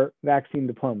we are, vaccine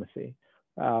diplomacy,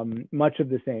 much of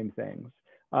the same things.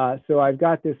 So I've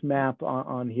got this map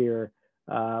on here,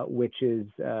 which is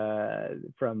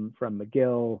from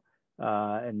McGill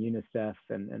and UNICEF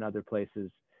and other places.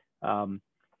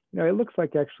 It looks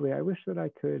like, actually, I wish that I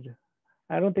could,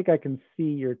 I don't think I can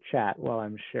see your chat while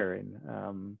I'm sharing.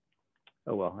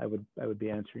 Oh, well, I would be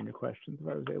answering your questions if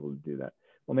I was able to do that.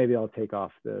 Well, maybe I'll take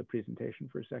off the presentation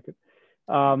for a second.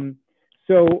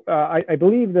 So I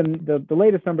believe the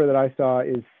latest number that I saw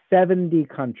is 70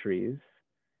 countries,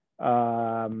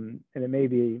 and it may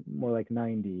be more like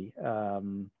 90,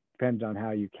 depends on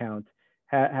how you count,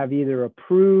 have either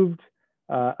approved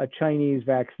a Chinese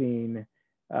vaccine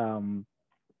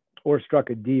or struck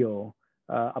a deal,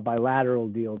 a bilateral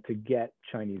deal to get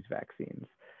Chinese vaccines.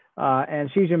 And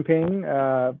Xi Jinping,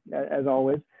 as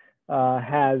always,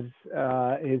 has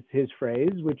his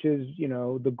phrase, which is,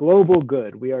 the global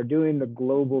good. We are doing the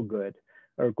global good,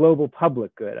 or global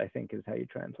public good, I think is how you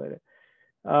translate it.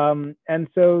 And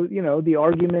so, the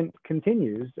argument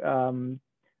continues.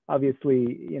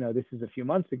 Obviously, this is a few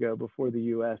months ago before the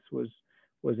U.S. was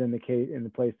in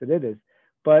the place that it is.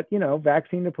 But,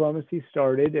 vaccine diplomacy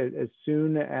started as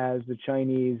soon as the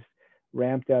Chinese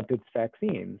ramped up its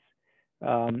vaccines.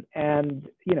 And,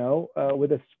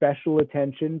 with a special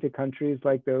attention to countries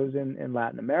like those in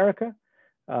Latin America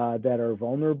that are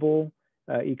vulnerable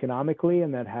economically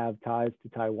and that have ties to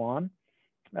Taiwan.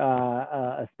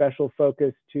 A special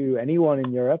focus to anyone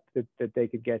in Europe that they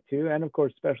could get to, and of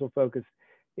course, special focus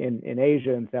in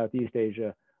Asia and Southeast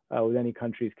Asia with any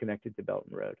countries connected to Belt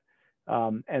and Road.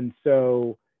 And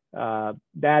so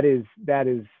that is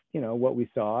what we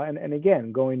saw. And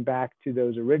again, going back to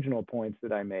those original points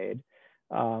that I made,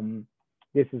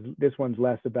 this one's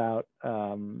less about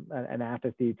an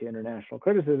apathy to international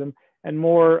criticism and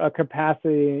more a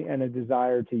capacity and a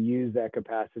desire to use that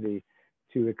capacity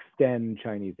to extend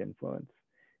Chinese influence.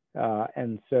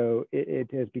 And so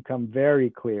it has become very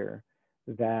clear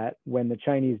that when the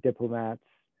Chinese diplomats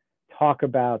talk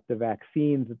about the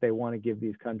vaccines that they want to give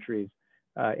these countries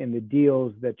in the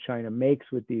deals that China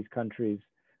makes with these countries,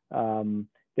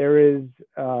 there is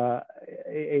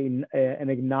an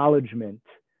acknowledgement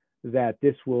that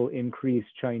this will increase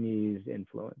Chinese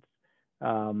influence.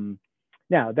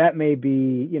 Now, that may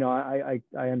be, I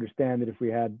understand that if we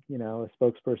had, a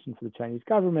spokesperson for the Chinese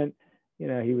government,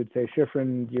 he would say,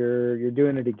 Schifrin, you're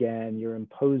doing it again. You're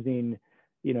imposing,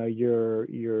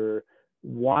 your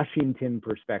Washington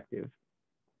perspective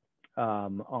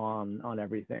on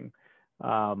everything.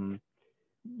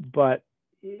 But,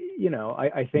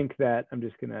 I think that I'm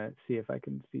just going to see if I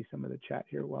can see some of the chat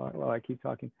here while I keep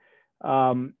talking.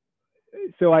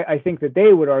 So I think that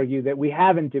they would argue that we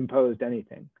haven't imposed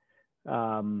anything.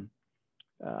 Let's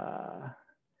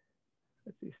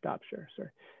see, stop share,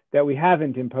 sorry. That we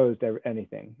haven't imposed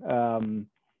anything.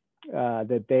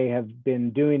 That they have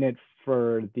been doing it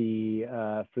for the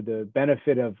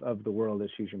benefit of the world, as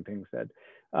Xi Jinping said.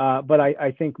 But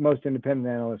I think most independent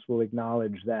analysts will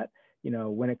acknowledge that,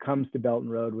 when it comes to Belt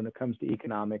and Road, when it comes to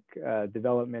economic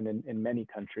development in many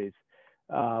countries,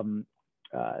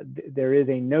 there is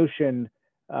a notion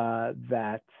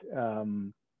that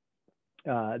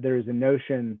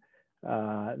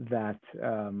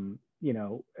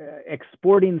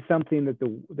exporting something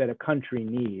that a country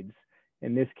needs,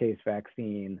 in this case,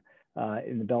 vaccine,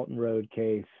 in the Belt and Road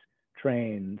case,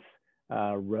 trains,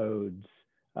 roads,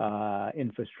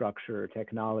 infrastructure,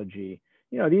 technology.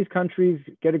 These countries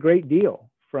get a great deal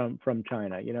from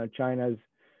China. China's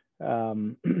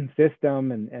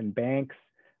system and banks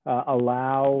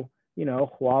allow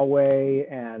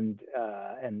Huawei and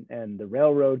the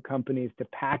railroad companies to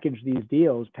package these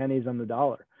deals pennies on the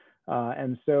dollar.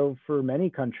 And so for many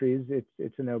countries,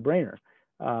 it's a no-brainer.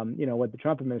 What the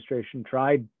Trump administration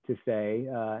tried to say,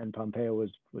 and Pompeo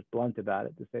was blunt about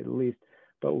it, to say the least,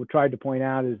 but what we tried to point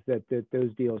out is that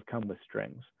those deals come with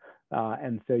strings.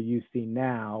 And so you see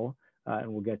now,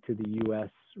 and we'll get to the U.S.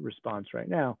 response right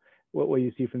now, what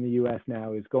you see from the U.S.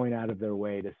 now is going out of their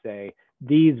way to say,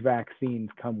 these vaccines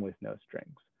come with no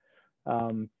strings.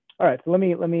 All right, so let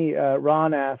me.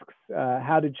 Ron asks,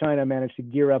 how did China manage to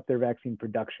gear up their vaccine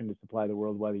production to supply the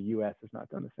world while the U.S. has not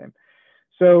done the same?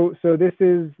 So this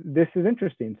is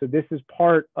interesting. So this is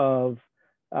part of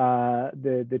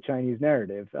the Chinese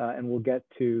narrative, and we'll get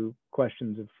to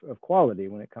questions of quality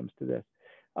when it comes to this.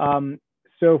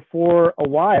 So for a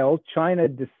while, China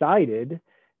decided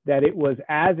that it was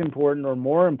as important or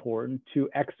more important to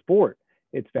export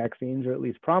its vaccines, or at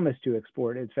least promise to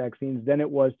export its vaccines, than it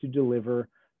was to deliver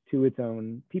to its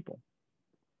own people.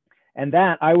 And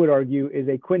that, I would argue, is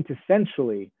a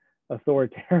quintessentially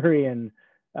authoritarian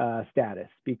status,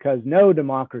 because no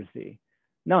democracy,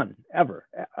 none, ever,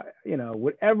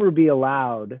 would ever be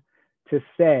allowed to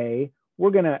say,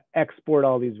 we're going to export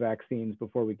all these vaccines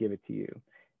before we give it to you.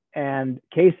 And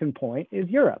case in point is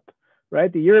Europe, right?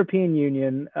 The European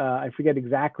Union, I forget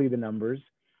exactly the numbers,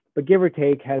 but give or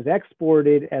take, has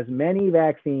exported as many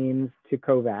vaccines to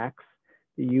COVAX,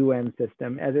 the UN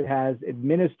system, as it has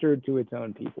administered to its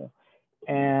own people.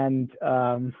 And,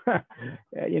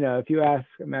 if you ask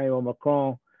Emmanuel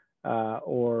Macron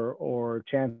or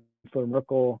Chancellor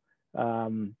Merkel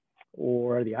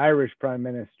or the Irish Prime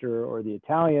Minister or the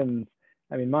Italians,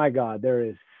 I mean, my God, there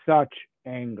is such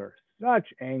anger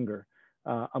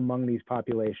among these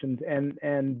populations,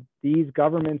 and these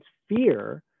governments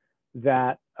fear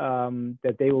that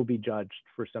that they will be judged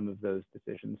for some of those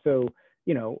decisions. So,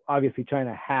 you know, obviously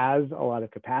China has a lot of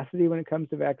capacity when it comes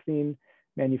to vaccine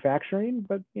manufacturing,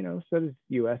 but you know, so does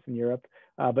U.S. and Europe.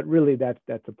 But really, that's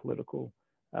a political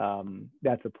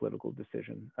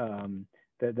decision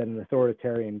that an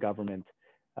authoritarian government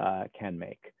can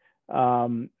make.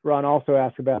 Ron also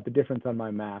asked about the difference on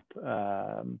my map.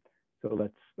 So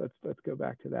let's go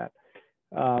back to that.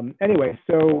 Anyway,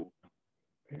 so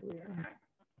here we are.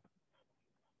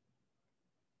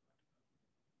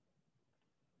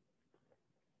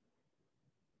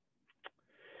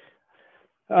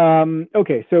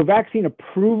 Okay, so vaccine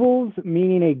approvals,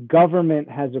 meaning a government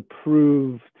has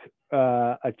approved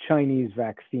a Chinese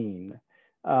vaccine.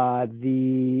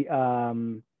 The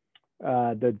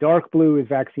dark blue is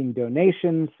vaccine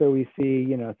donations. So we see,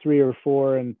 you know, 3 or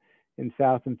 4 in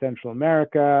South and Central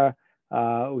America.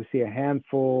 We see a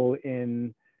handful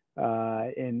in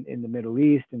the Middle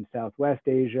East, in Southwest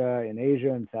Asia, in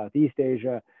Asia and Southeast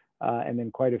Asia, and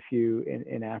then quite a few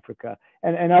in Africa.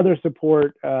 And other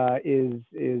support is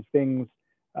things,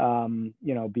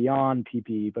 you know, beyond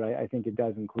PPE, but I think it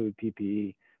does include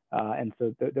PPE. And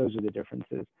so those are the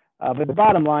differences. But the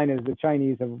bottom line is the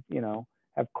Chinese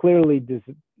have clearly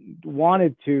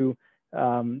wanted to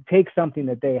take something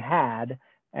that they had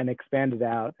and expand it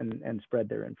out and spread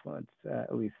their influence.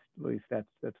 At least that's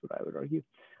what I would argue.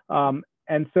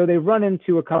 And so they've run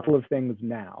into a couple of things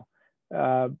now.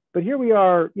 But here we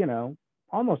are, you know,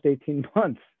 almost 18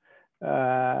 months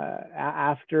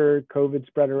after COVID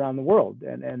spread around the world,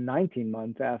 and 19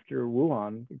 months after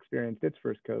Wuhan experienced its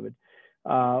first COVID.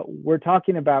 We're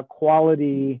talking about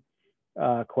quality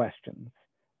questions.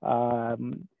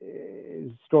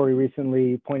 Story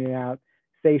recently pointing out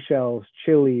Seychelles,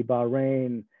 Chile,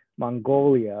 Bahrain,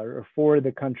 Mongolia are 4 of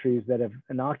the countries that have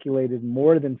inoculated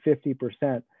more than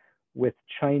 50% with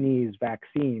Chinese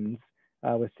vaccines,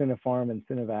 with Sinopharm and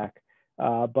Sinovac,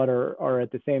 but are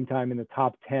at the same time in the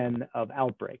top 10 of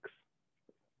outbreaks.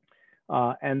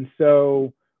 And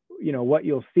so, you know, what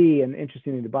you'll see, and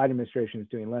interestingly, the Biden administration is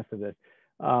doing less of this,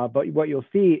 but what you'll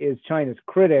see is China's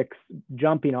critics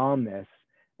jumping on this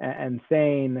and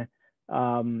saying,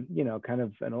 you know, kind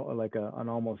of an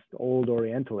almost old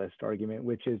Orientalist argument,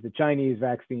 which is the Chinese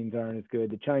vaccines aren't as good.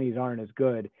 The Chinese aren't as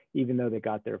good, even though they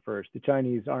got there first. The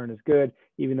Chinese aren't as good,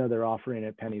 even though they're offering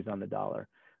it pennies on the dollar.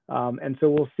 And so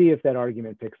we'll see if that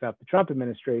argument picks up. The Trump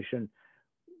administration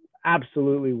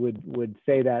absolutely would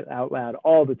say that out loud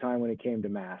all the time when it came to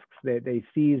masks. They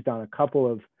seized on a couple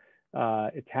of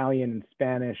Italian and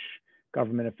Spanish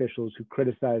government officials who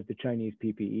criticized the Chinese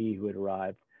PPE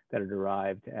that had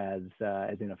arrived as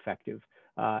ineffective.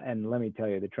 And let me tell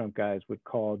you, the Trump guys would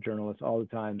call journalists all the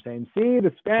time saying, see,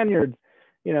 the Spaniards,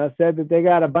 you know, said that they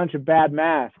got a bunch of bad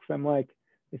masks. I'm like,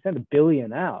 they sent 1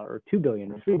 billion out, or 2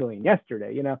 billion, or 3 billion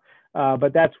yesterday, you know,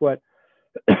 but that's what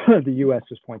the US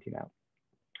was pointing out.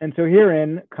 And so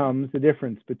herein comes the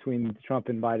difference between the Trump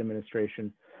and Biden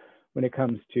administration when it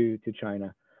comes to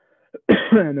China.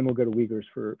 And then we'll go to Uyghurs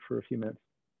for a few minutes.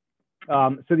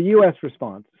 So the US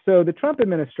response. So the Trump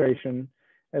administration,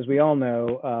 as we all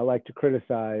know, like to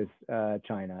criticize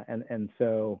China. And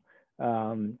so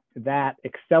that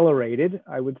accelerated,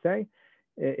 I would say,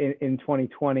 in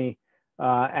 2020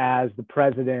 as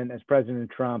President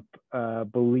Trump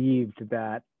believed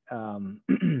that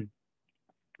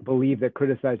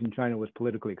criticizing China was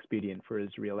politically expedient for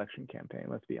his reelection campaign,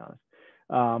 let's be honest.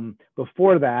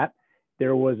 Before that,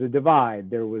 there was a divide.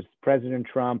 There was President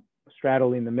Trump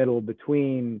straddling the middle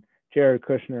between Jared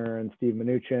Kushner and Steve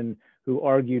Mnuchin, who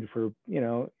argued for, you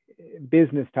know,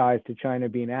 business ties to China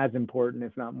being as important,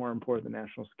 if not more important, than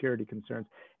national security concerns.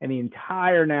 And the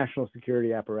entire national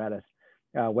security apparatus,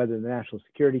 whether the National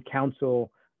Security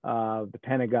Council, the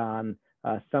Pentagon,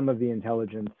 some of the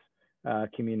intelligence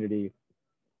community,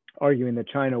 arguing that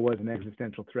China was an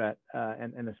existential threat,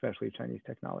 and especially Chinese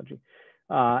technology.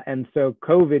 And so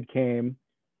COVID came,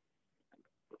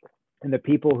 and the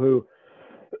people who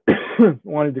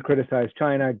wanted to criticize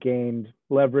China gained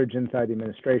leverage inside the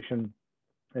administration,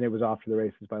 and it was off to the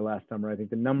races by last summer. I think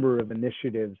the number of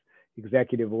initiatives,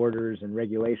 executive orders, and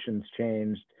regulations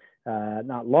changed,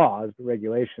 not laws, but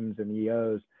regulations and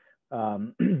EOs,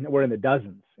 were in the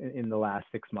dozens in the last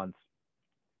 6 months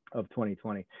of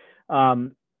 2020.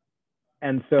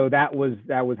 And so that was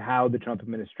how the Trump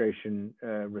administration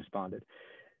responded.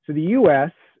 So the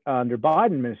U.S. under Biden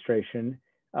administration,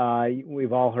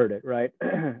 we've all heard it, right?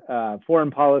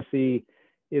 Foreign policy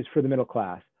is for the middle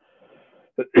class.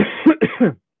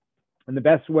 And the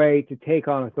best way to take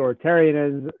on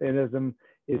authoritarianism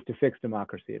is to fix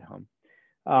democracy at home.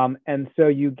 And so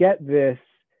you get this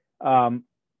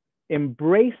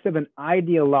embrace of an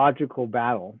ideological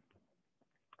battle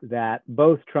that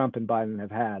both Trump and Biden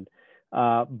have had.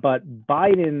 But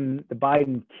the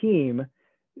Biden team,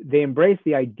 they embrace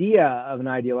the idea of an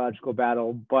ideological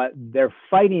battle, but they're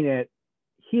fighting it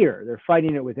here. They're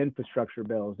fighting it with infrastructure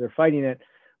bills. They're fighting it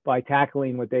by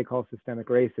tackling what they call systemic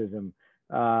racism,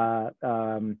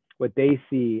 what they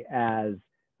see as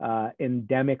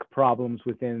endemic problems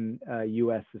within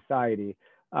US society.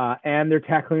 And they're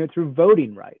tackling it through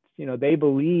voting rights. You know, they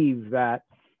believe that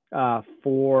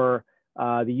for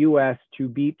the US to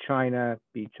beat China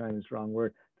is the wrong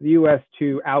word, for the US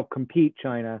to outcompete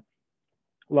China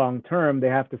long term, they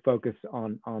have to focus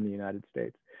on the United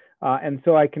States. And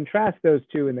so I contrast those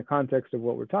two in the context of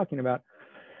what we're talking about,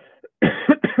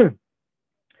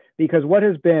 because what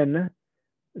has been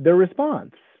the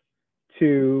response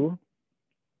to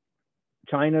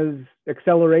China's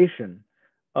acceleration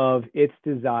of its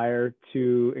desire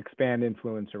to expand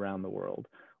influence around the world,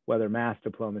 whether mass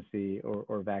diplomacy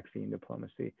or vaccine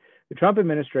diplomacy? The Trump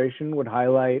administration would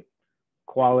highlight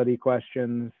quality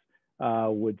questions,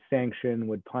 would sanction,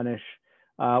 would punish.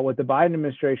 What the Biden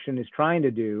administration is trying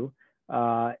to do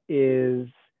is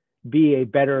be a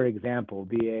better example,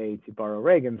 to borrow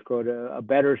Reagan's quote, a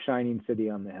better shining city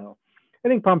on the hill. I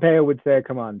think Pompeo would say,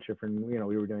 come on, Schifrin, you know,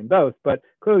 we were doing both, but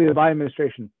clearly the Biden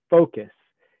administration focus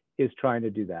is trying to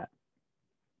do that.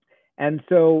 And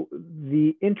so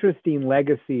the interesting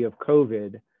legacy of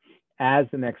COVID as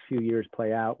the next few years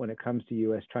play out when it comes to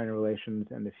US-China relations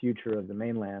and the future of the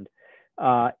mainland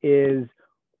is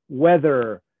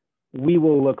whether we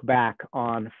will look back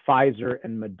on Pfizer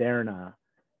and Moderna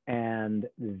and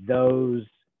those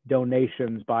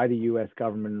donations by the US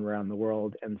government around the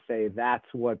world and say that's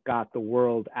what got the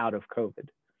world out of COVID.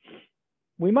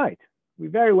 We might, we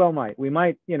very well might. We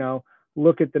might, you know,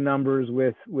 look at the numbers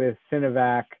with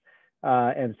Sinovac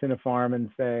and Sinopharm and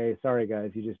say, sorry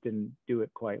guys, you just didn't do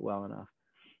it quite well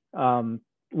enough.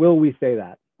 Will we say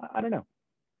that? I don't know.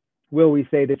 Will we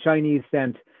say the Chinese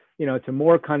sent, you know, to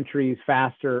more countries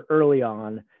faster early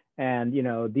on, and, you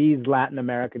know, these Latin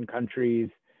American countries,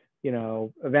 you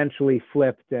know, eventually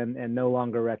flipped and no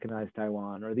longer recognize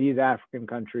Taiwan, or these African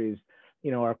countries,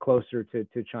 you know, are closer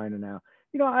to China now?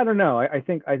 You know, I don't know. I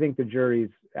think the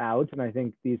jury's out, and I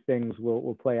think these things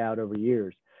will play out over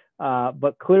years.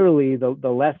 But clearly the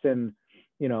lesson,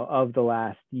 you know, of the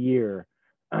last year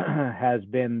has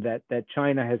been that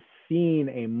China has seen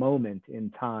a moment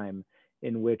in time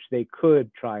in which they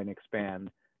could try and expand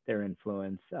their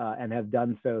influence, and have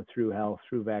done so through health,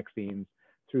 through vaccines,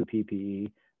 through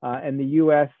PPE. And the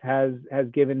US has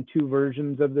given two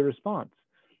versions of the response.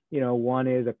 You know, one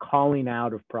is a calling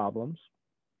out of problems,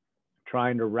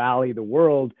 trying to rally the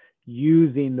world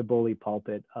using the bully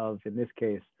pulpit of, in this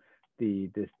case, the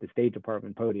State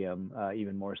Department podium,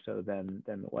 even more so than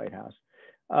the White House.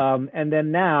 And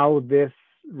then now this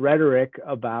rhetoric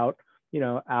about, you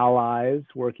know, allies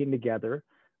working together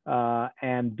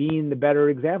and being the better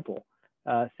example,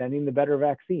 sending the better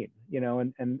vaccine, you know,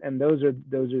 and those are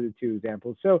the two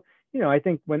examples. So, you know, I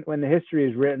think when the history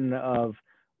is written of,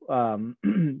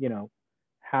 you know,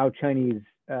 how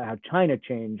China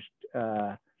changed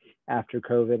after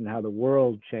COVID and how the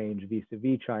world changed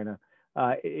vis-a-vis China,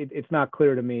 it's not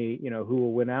clear to me, you know, who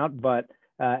will win out, but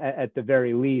at the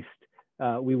very least,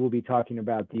 we will be talking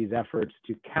about these efforts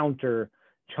to counter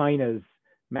China's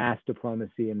mass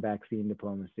diplomacy and vaccine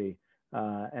diplomacy,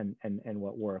 and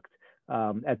what worked.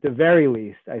 At the very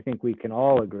least, I think we can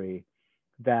all agree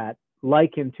that,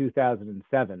 like in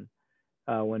 2007,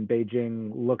 when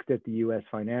Beijing looked at the US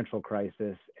financial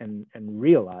crisis and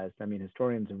realized, I mean,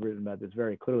 historians have written about this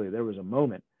very clearly, there was a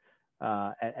moment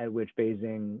at which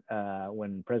Beijing,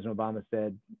 when President Obama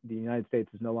said the United States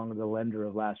is no longer the lender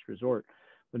of last resort,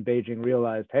 when Beijing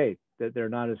realized, hey, that they're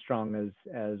not as strong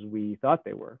as we thought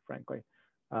they were, frankly.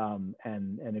 And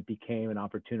it became an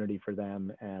opportunity for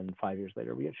them. And 5 years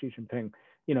later, we get Xi Jinping.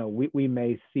 You know, we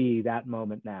may see that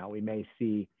moment now. We may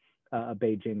see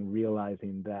Beijing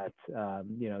realizing that,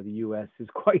 you know, the US is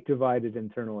quite divided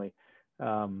internally,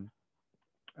 and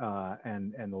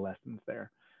the lessons there.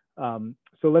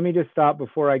 So let me just stop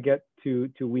before I get to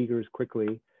Uyghurs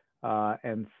quickly,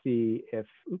 and see if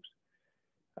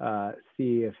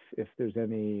there's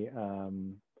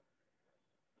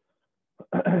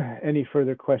any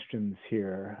further questions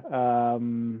here.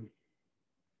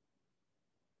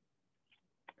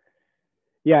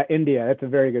 Yeah, India, that's a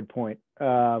very good point.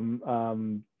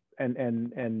 And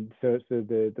so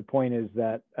the point is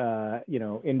that, you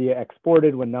know, India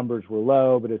exported when numbers were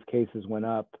low, but as cases went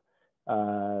up,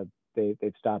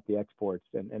 they've stopped the exports,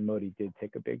 and Modi did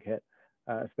take a big hit.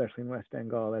 especially in West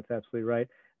Bengal. That's absolutely right.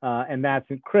 And that's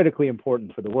critically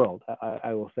important for the world.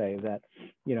 I will say that,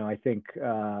 I think,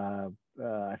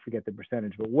 I forget the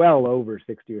percentage, but well over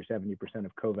 60 or 70%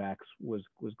 of COVAX was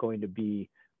going to be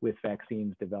with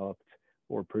vaccines developed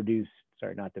or produced,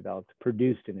 sorry, not developed,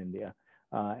 produced in India.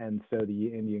 And so the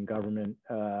Indian government,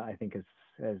 I think,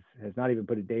 has not even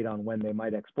put a date on when they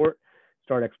might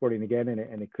start exporting again,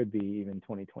 and it could be even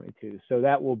 2022. So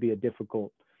that will be a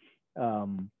difficult,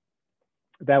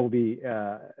 that will be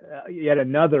yet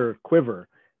another quiver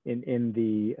in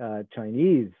the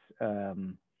Chinese,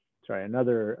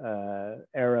 another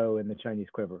arrow in the Chinese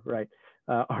quiver, right?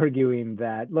 Arguing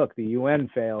that, look, the UN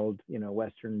failed,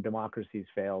 Western democracies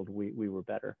failed, we were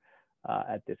better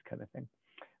at this kind of thing.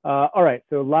 All right,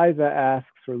 so Lisa,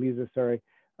 sorry.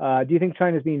 Do you think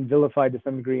China is being vilified to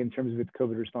some degree in terms of its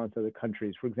COVID response to other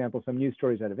countries? For example, some news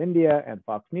stories out of India and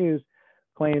Fox News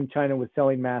claim China was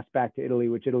selling masks back to Italy,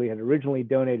 which Italy had originally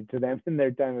donated to them in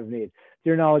their time of need. To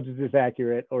your knowledge, is this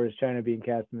accurate, or is China being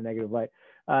cast in a negative light?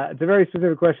 It's a very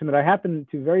specific question that I happen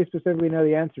to very specifically know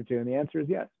the answer to, and the answer is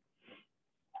yes.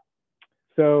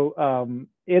 So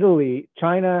Italy,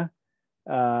 China,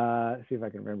 see if I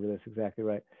can remember this exactly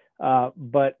right.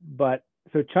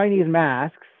 So Chinese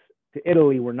masks to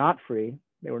Italy were not free.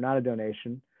 They were not a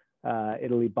donation.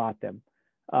 Italy bought them.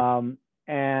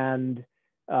 And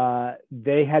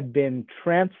they had been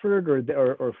transferred,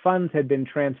 or funds had been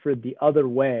transferred the other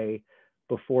way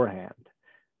beforehand.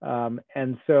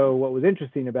 And so what was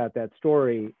interesting about that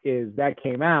story is that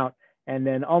came out, and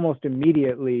then almost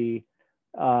immediately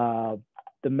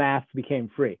the masks became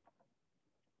free.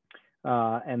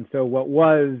 And so what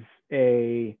was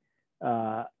a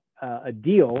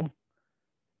deal,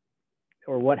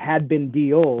 or what had been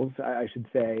deals, I should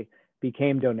say,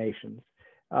 became donations.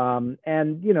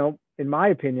 And, in my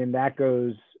opinion, that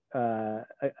goes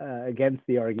against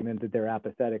the argument that they're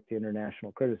apathetic to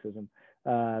international criticism.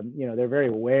 They're very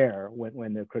aware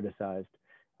when they're criticized.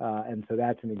 And so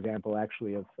that's an example,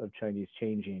 actually, of Chinese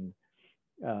changing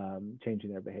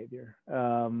their behavior.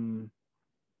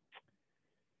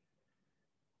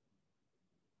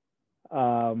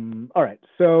 All right,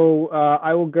 so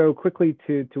I will go quickly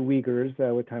to Uyghurs.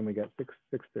 What time we got?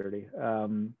 6:30.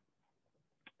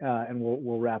 And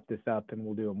we'll wrap this up, and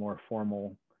we'll do a more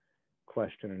formal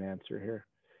question and answer here.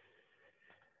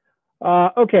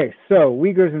 Okay, so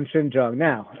Uyghurs in Xinjiang.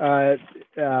 Now,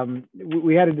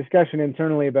 we had a discussion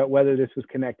internally about whether this was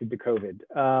connected to COVID.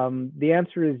 The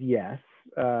answer is yes,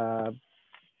 to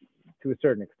a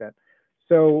certain extent.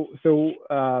 So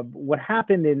what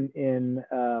happened in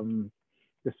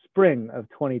the spring of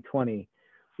 2020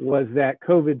 was that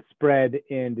COVID spread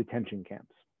in detention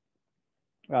camps.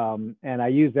 And I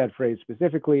use that phrase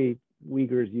specifically.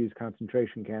 Uyghurs use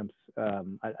concentration camps.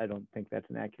 I don't think that's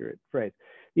an accurate phrase.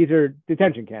 These are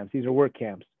detention camps. These are work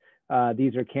camps.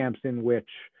 These are camps in which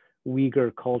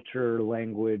Uyghur culture,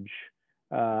 language,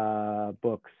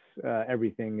 books,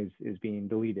 everything is being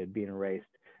deleted, being erased.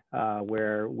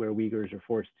 Where Uyghurs are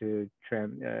forced to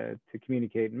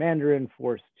communicate in Mandarin,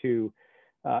 forced to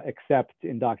accept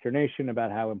indoctrination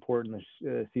about how important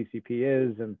the CCP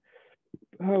is and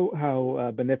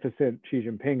how beneficent Xi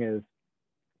Jinping is.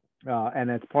 And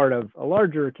it's part of a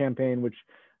larger campaign, which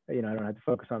I don't have to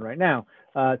focus on right now,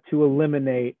 to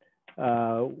eliminate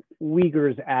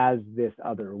Uyghurs as this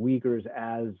other, Uyghurs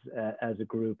as a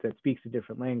group that speaks a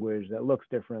different language, that looks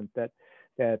different, that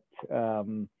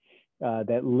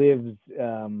lives,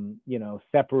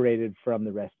 separated from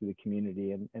the rest of the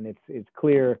community. And it's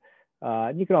clear,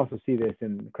 and you can also see this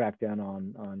in the crackdown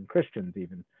on Christians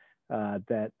even,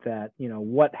 that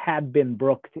what had been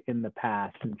brooked in the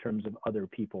past in terms of other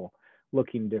people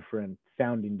looking different,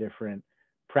 sounding different,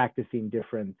 practicing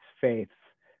different faiths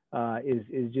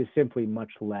is just simply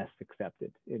much less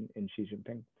accepted in Xi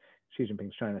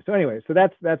Jinping's China. So anyway, so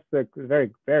that's the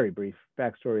very, very brief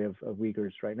backstory of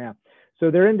Uyghurs right now. So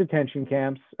they're in detention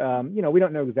camps. We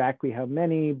don't know exactly how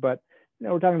many, but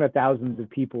we're talking about thousands of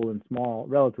people in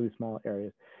relatively small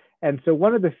areas. And so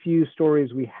one of the few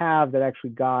stories we have that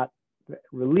actually got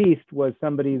released was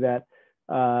somebody that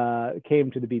came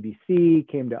to the BBC,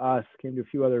 came to us, came to a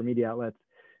few other media outlets,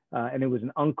 and it was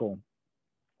an uncle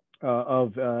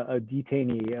of a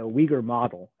detainee, a Uyghur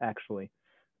model, actually,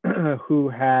 who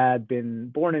had been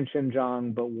born in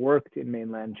Xinjiang but worked in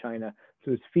mainland China. So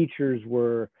his features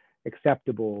were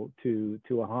acceptable to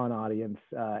a Han audience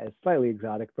as slightly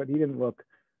exotic, but he didn't look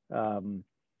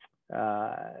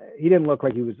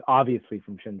like he was obviously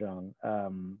from Xinjiang,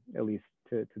 at least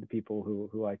to the people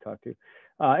who I talked to.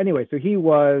 Anyway, so he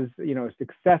was, a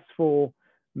successful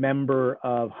member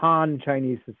of Han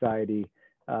Chinese society,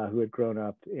 who had grown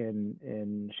up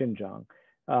in Xinjiang.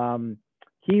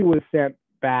 He was sent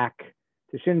back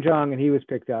to Xinjiang, and he was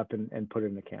picked up and put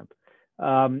in the camp.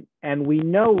 And we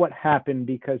know what happened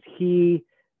because he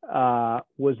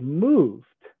was moved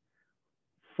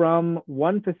from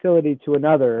one facility to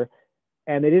another,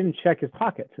 and they didn't check his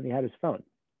pockets, and he had his phone.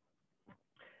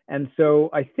 And so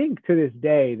I think to this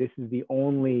day, this is the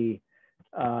only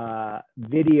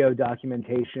video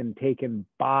documentation taken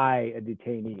by a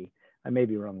detainee. I may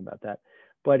be wrong about that,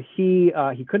 but he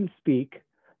couldn't speak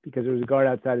because there was a guard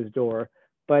outside his door,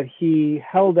 but he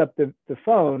held up the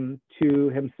phone to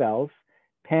himself,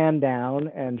 panned down,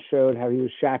 and showed how he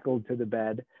was shackled to the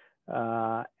bed,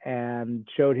 and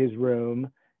showed his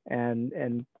room,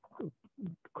 and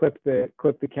clipped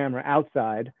the camera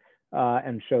outside,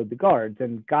 and showed the guards,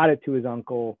 and got it to his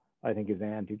uncle, I think his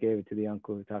aunt, who gave it to the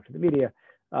uncle who talked to the media,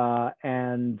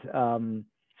 and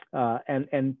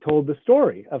told the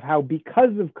story of how,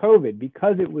 because of COVID,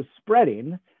 because it was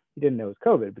spreading, he didn't know it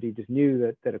was COVID, but he just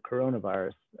knew that a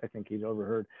coronavirus, I think he'd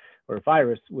overheard, or a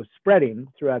virus, was spreading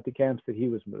throughout the camps that he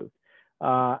was moved.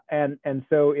 And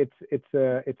so it's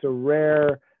a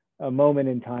rare moment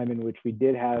in time in which we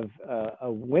did have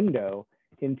a window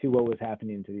into what was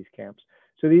happening to these camps.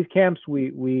 So these camps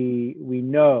we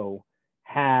know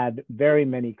had very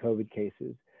many COVID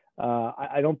cases.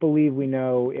 I don't believe we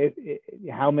know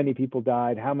how many people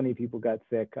died, how many people got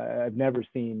sick. I've never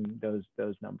seen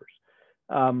those numbers.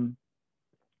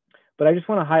 But I just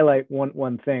want to highlight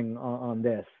one thing on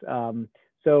this.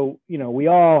 So, we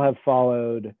all have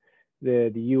followed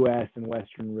the U.S. and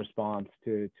Western response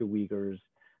to Uyghurs.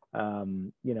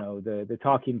 The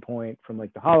talking point from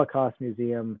like the Holocaust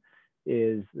Museum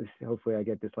is, hopefully I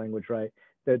get this language right,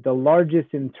 the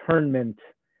largest internment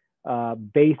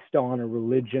based on a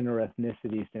religion or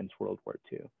ethnicity since World War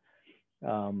II.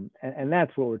 And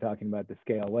that's what we're talking about, the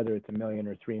scale, whether it's 1 million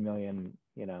or 3 million,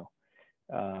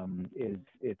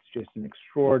 it's just an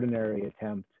extraordinary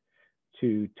attempt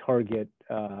to target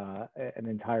an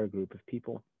entire group of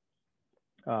people.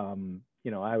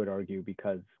 I would argue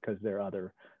because they're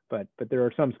other, but there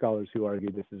are some scholars who argue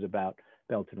this is about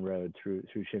Belt and Road through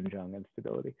Xinjiang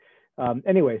instability.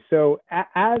 Anyway, so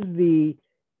as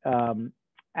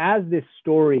this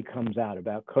story comes out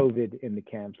about COVID in the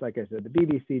camps, like I said, the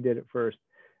BBC did it first,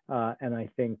 and I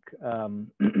think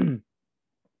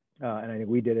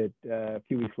we did it a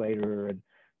few weeks later, and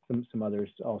some others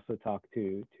also talked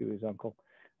to his uncle.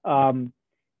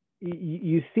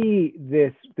 You see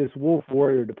this wolf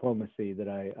warrior diplomacy that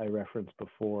I referenced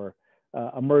before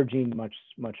emerging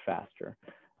much faster,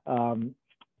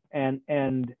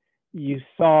 and you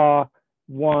saw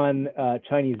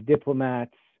Chinese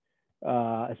diplomats,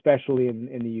 especially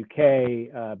in the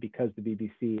UK, because the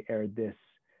BBC aired this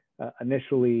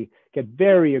initially, get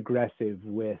very aggressive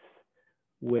with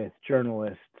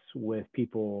journalists, with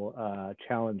people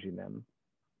challenging them.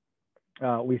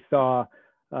 We saw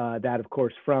that, of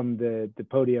course, from the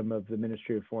podium of the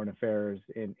Ministry of Foreign Affairs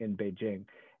in Beijing.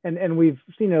 And we've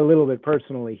seen it a little bit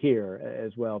personally here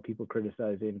as well, people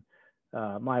criticizing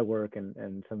my work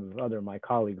and some of my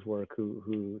colleagues' work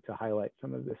who to highlight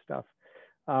some of this stuff.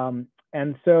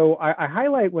 And so I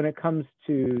highlight when it comes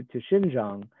to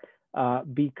Xinjiang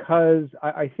because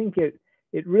I think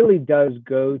it really does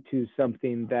go to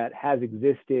something that has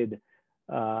existed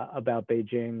about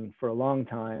Beijing for a long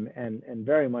time and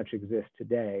very much exists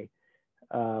today,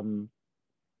 and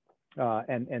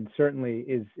certainly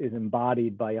is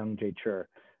embodied by Yang Jiechi,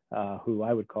 who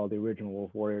I would call the original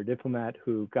wolf warrior diplomat,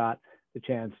 who got the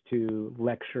chance to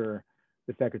lecture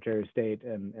the Secretary of State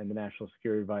and the National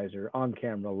Security Advisor on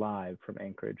camera live from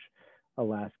Anchorage,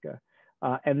 Alaska.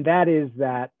 And that is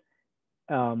that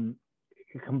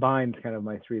it combines kind of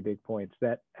my three big points,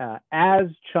 that as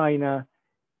China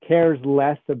cares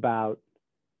less about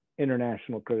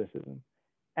international criticism,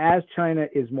 as China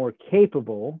is more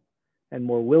capable and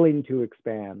more willing to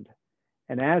expand,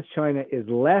 and as China is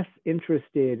less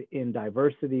interested in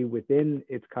diversity within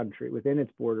its country, within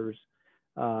its borders,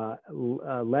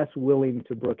 less willing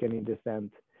to brook any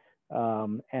dissent,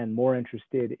 and more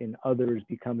interested in others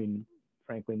becoming,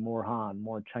 frankly, more Han,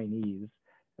 more Chinese,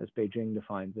 as Beijing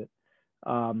defines it,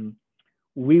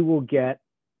 we will get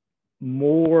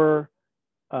more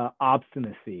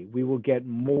obstinacy. We will get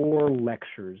more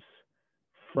lectures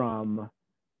from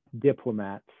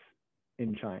diplomats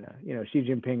in China. Xi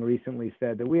Jinping recently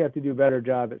said that we have to do a better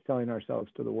job at selling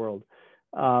ourselves to the world.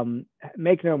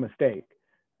 Make no mistake,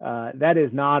 that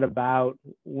is not about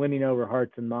winning over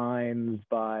hearts and minds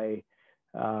by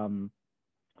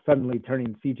suddenly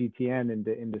turning CGTN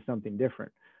into something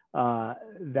different.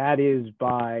 That is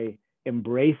by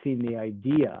embracing the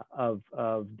idea of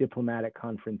diplomatic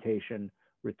confrontation,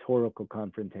 rhetorical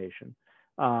confrontation.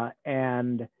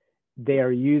 And they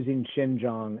are using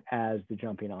Xinjiang as the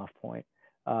jumping off point.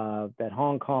 That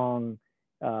Hong Kong,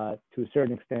 to a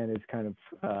certain extent, is kind of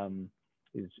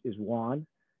is won,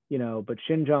 you know, but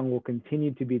Xinjiang will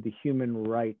continue to be the human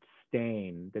rights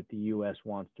stain that the U.S.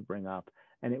 wants to bring up,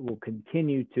 and it will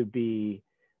continue to be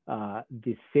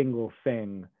the single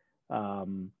thing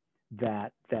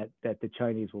that the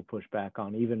Chinese will push back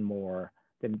on even more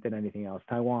than anything else.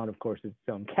 Taiwan, of course, is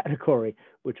its own category,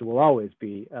 which will always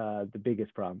be the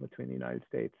biggest problem between the United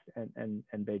States and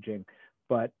Beijing.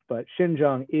 But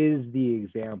Xinjiang is the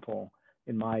example,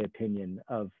 in my opinion,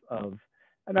 of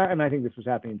and I think this was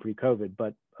happening pre-COVID,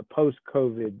 but a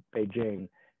post-COVID Beijing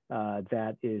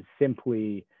that is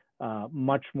simply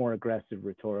much more aggressive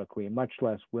rhetorically, much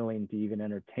less willing to even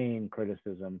entertain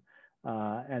criticism,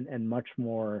 and much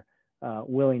more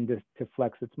willing to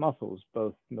flex its muscles,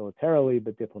 both militarily,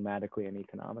 but diplomatically and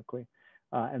economically.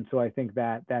 And so I think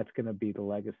that that's going to be the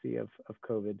legacy of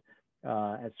COVID,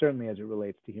 certainly as it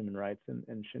relates to human rights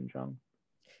in Xinjiang.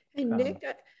 And Nick,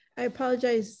 I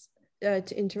apologize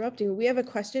to interrupting. We have a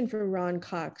question from Ron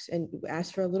Cox and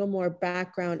asked for a little more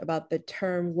background about the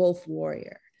term wolf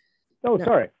warrior. Oh, no.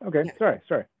 Sorry. Okay. Yeah.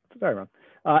 Sorry, Ron.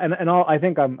 And I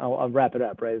think I'll wrap it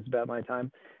up, right? It's about my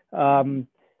time. And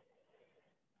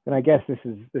I guess this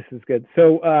is good.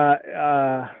 So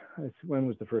when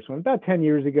was the first one? About 10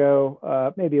 years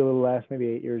ago, maybe a little less, maybe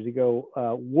 8 years ago.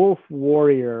 Wolf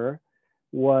Warrior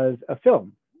was a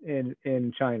film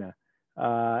in China,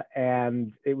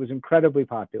 and it was incredibly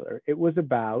popular. It was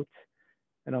about,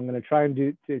 and I'm going to try and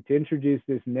to introduce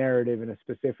this narrative in a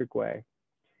specific way.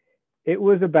 It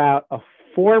was about a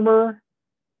former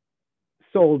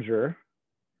soldier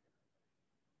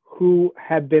who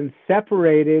had been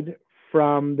separated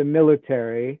from the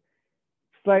military,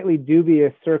 slightly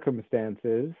dubious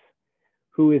circumstances,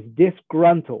 who is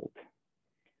disgruntled,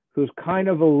 who's kind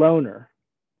of a loner,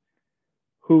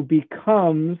 who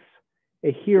becomes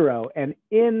a hero, and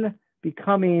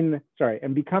becomes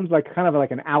like kind of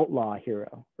like an outlaw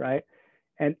hero, right?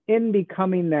 And in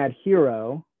becoming that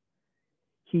hero,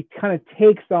 he kind of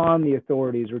takes on the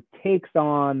authorities, or takes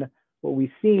on what we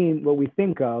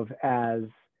think of as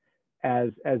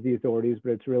the authorities,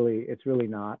 but it's really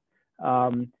not,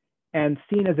 and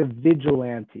seen as a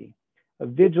vigilante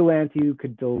who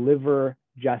could deliver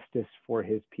justice for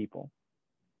his people.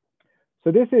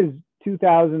 So this is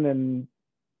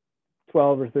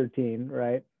 2012 or 13,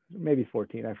 right? Maybe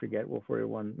 14, I forget. Wolf Warrior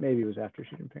 1, maybe it was after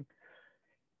Xi Jinping.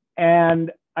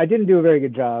 And I didn't do a very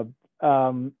good job,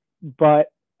 but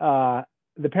the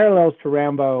parallels to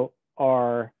Rambo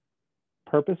are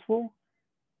purposeful,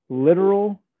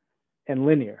 literal, and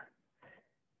linear.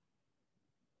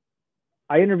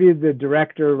 I interviewed the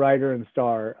director, writer, and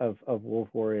star of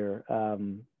Wolf Warrior,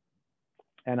 and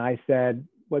I said,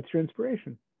 "What's your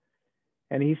inspiration?"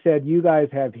 And he said, "You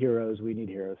guys have heroes, we need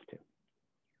heroes too."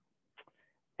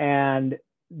 And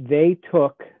they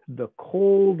took the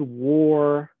Cold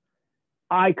War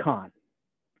icon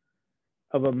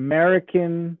of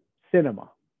American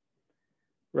cinema,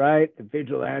 right? The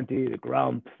vigilante, the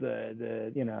grump,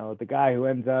 the guy who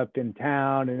ends up in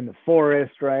town and in the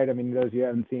forest, right? I mean, those of you who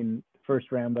haven't seen the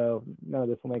first Rambo, none of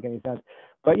this will make any sense.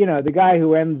 But, the guy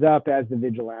who ends up as the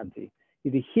vigilante.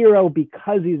 He's a hero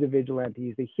because he's a vigilante.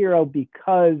 He's a hero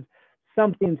because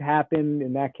something's happened.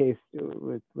 In that case,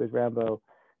 with Rambo,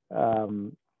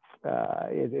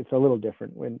 it's a little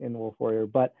different in Wolf Warrior.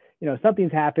 But,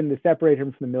 something's happened to separate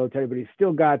him from the military, but he's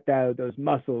still got those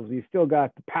muscles. He's still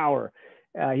got the power.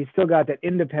 He's still got that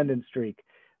independent streak.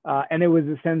 And it was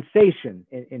a sensation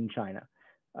in China.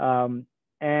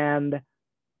 And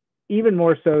even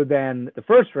more so than the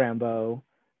first Rambo,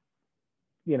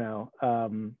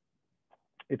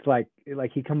 it's like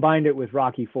he combined it with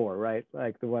Rocky IV, right?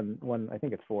 Like the one I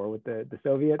think it's 4 with the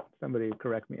Soviet. Somebody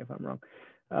correct me if I'm wrong.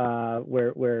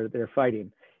 Where they're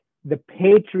fighting. The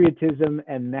patriotism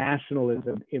and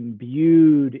nationalism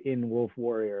imbued in Wolf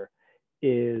Warrior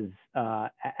is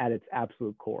at its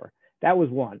absolute core. That was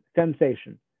one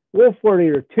sensation. Wolf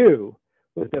Warrior 2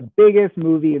 was the biggest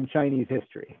movie in Chinese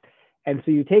history, and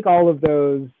so you take all of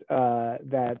those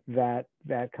that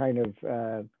kind of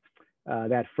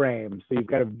that frame. So you've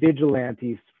got a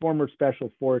vigilante, former special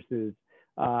forces,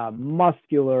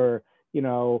 muscular,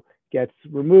 gets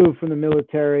removed from the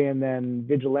military, and then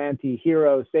vigilante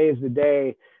hero saves the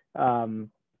day, and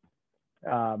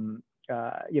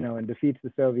defeats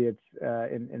the Soviets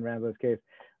in Rambo's case.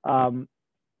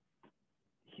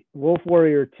 Wolf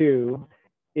Warrior 2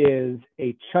 is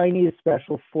a Chinese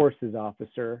special forces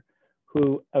officer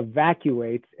who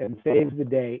evacuates and saves the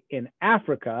day in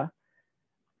Africa.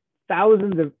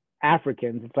 Thousands of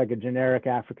Africans, it's like a generic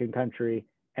African country,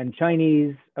 and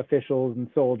Chinese officials and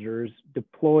soldiers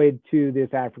deployed to this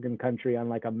African country on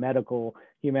like a medical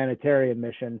humanitarian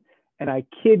mission. And I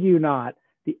kid you not,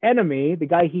 the enemy, the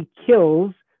guy he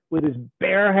kills with his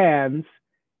bare hands,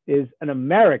 is an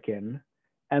American,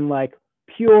 and like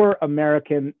pure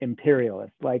American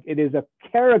imperialist. Like, it is a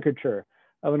caricature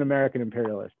of an American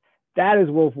imperialist. That is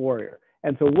Wolf Warrior.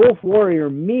 And so Wolf Warrior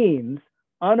means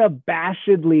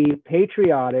unabashedly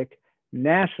patriotic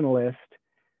nationalist,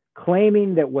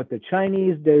 claiming that what the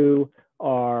Chinese do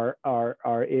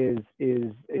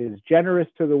is generous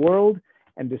to the world,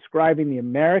 and describing the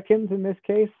Americans in this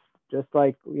case, just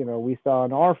like, you know, we saw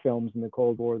in our films in the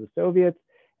Cold War, the Soviets,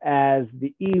 as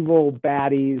the evil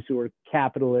baddies who are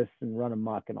capitalists and run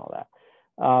amok and all that.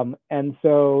 And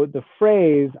so the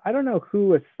phrase, I don't know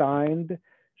who assigned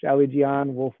Xiaoli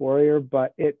Jian Wolf Warrior,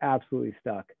 but it absolutely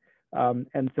stuck.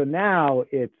 And so now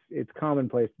it's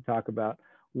commonplace to talk about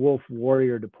Wolf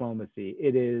Warrior diplomacy.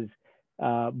 It is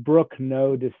brook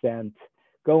no dissent.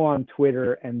 Go on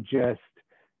Twitter and just,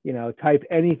 you know, type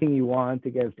anything you want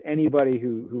against anybody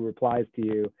who replies to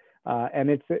you. And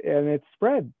it's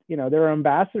spread. You know, there are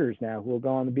ambassadors now who will go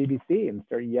on the BBC and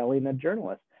start yelling at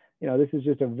journalists. You know, this is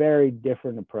just a very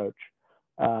different approach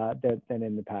than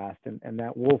in the past. And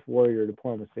that Wolf Warrior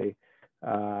diplomacy,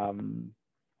 I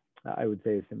would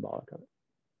say, is symbolic of it.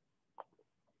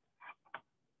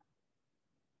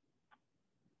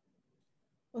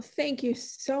 Well, thank you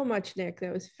so much, Nick.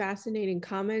 That was fascinating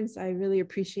comments. I really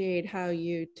appreciate how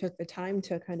you took the time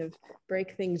to kind of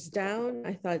break things down.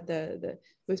 I thought it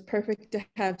was perfect to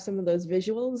have some of those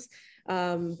visuals.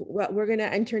 We're going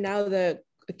to enter now the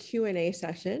Q&A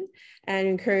session and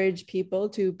encourage people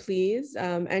to please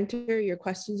enter your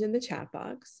questions in the chat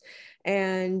box.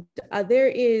 And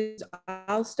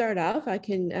I'll start off. I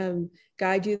can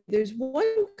guide you. There's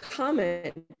one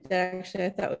comment that actually I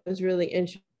thought was really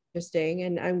interesting.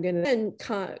 And I'm going to then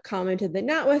commented that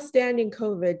notwithstanding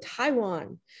COVID,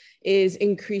 Taiwan is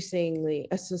increasingly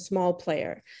a small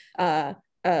player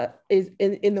is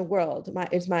in the world,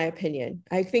 is my opinion.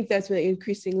 I think that's really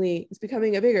increasingly, it's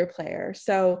becoming a bigger player.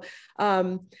 So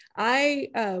I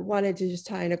wanted to just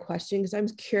tie in a question, because I'm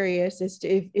curious as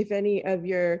to if any of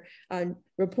your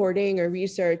reporting or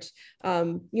research,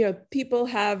 you know, people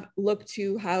have looked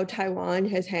to how Taiwan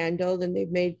has handled, and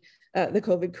they've made the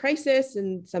COVID crisis,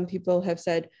 and some people have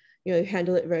said, you know, they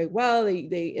handle it very well.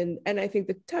 And I think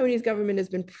the Taiwanese government has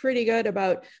been pretty good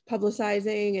about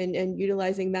publicizing and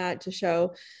utilizing that to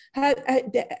show.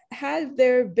 Had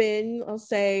there been, I'll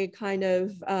say, kind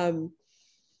of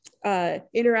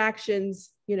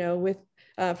interactions, you know, with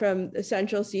from the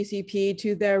central CCP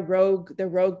to the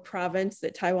rogue province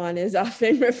that Taiwan is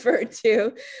often referred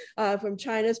to. From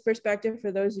China's perspective,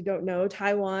 for those who don't know,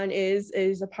 Taiwan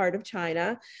is a part of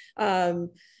China.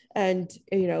 And,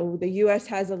 you know, the US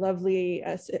has a lovely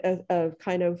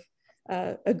kind of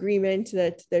agreement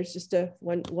that there's just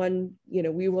one, you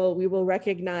know, we will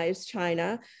recognize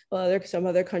China, while some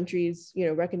other countries, you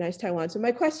know, recognize Taiwan. So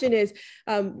my question is,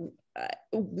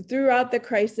 throughout the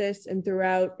crisis and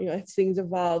throughout, you know, as things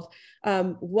evolved,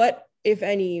 what, if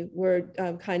any, were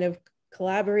kind of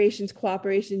collaborations,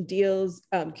 cooperation, deals,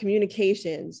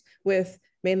 communications with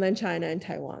mainland China and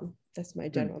Taiwan? That's my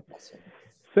general question.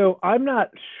 So I'm not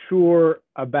sure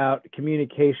about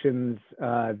communications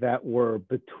that were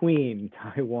between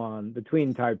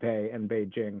Taipei and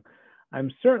Beijing.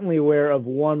 I'm certainly aware of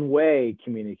one-way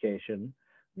communication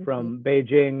from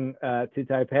Beijing to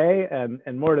Taipei,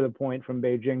 and more to the point, from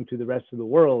Beijing to the rest of the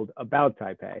world about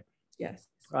Taipei. Yes.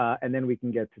 And then we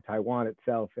can get to Taiwan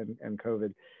itself and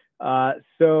COVID.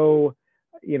 So,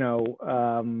 you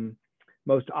know,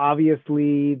 most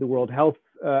obviously, the World Health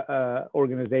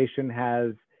Organization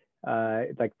has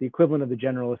like the equivalent of the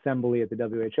General Assembly at the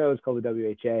WHO is called the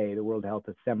WHA, the World Health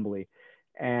Assembly.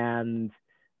 And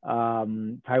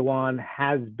Taiwan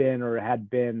has been, or had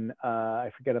been,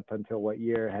 I forget up until what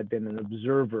year, had been an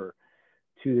observer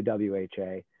to the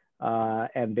WHA.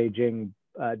 And Beijing,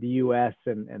 the US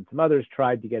and some others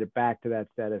tried to get it back to that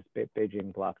status.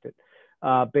 Beijing blocked it.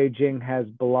 Beijing has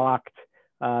blocked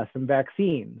some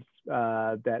vaccines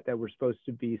that were supposed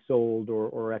to be sold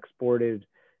or exported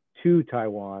to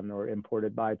Taiwan or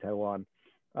imported by Taiwan.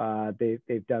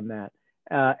 They've done that.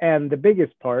 And the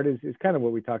biggest part is kind of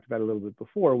what we talked about a little bit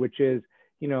before, which is,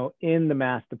 you know, in the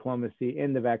mass diplomacy,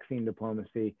 in the vaccine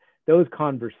diplomacy, those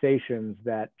conversations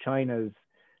that China's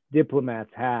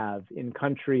diplomats have in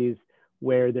countries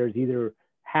where there's either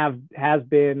has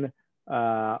been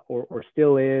or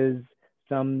still is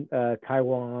some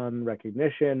Taiwan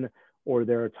recognition, or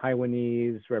there are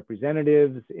Taiwanese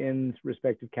representatives in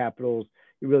respective capitals.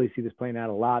 You really see this playing out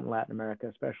a lot in Latin America,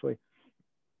 especially.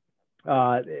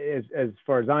 As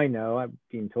far as I know, I'm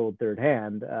being told third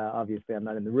hand, obviously I'm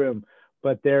not in the room,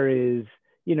 but there is,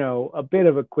 you know, a bit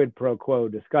of a quid pro quo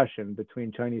discussion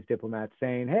between Chinese diplomats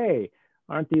saying, hey,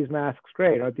 aren't these masks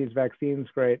great? Aren't these vaccines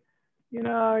great? You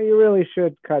know, you really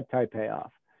should cut Taipei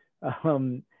off.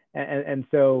 And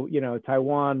so, you know,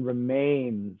 Taiwan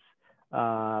remains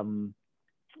certainly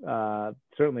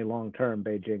long-term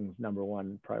Beijing's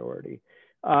 #1 priority.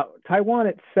 Taiwan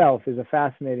itself is a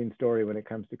fascinating story when it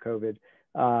comes to COVID.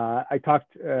 I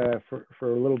talked for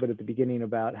a little bit at the beginning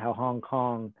about how Hong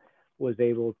Kong was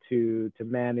able to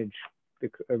manage the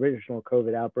original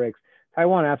COVID outbreaks.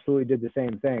 Taiwan absolutely did the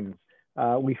same things.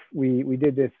 We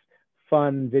did this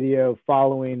fun video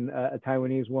following a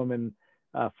Taiwanese woman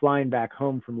flying back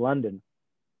home from London.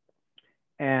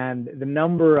 And the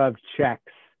number of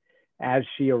checks as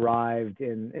she arrived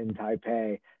in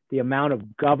Taipei, the amount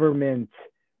of government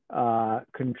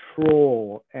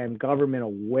control and government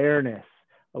awareness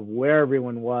of where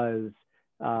everyone was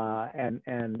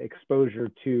and exposure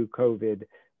to COVID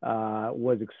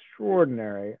was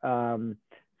extraordinary.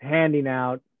 Handing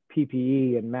out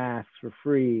PPE and masks for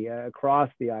free across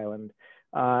the island.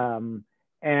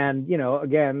 And, you know,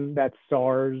 again, that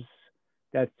SARS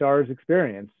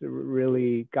experience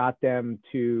really got them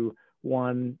to,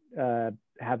 one,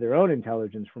 have their own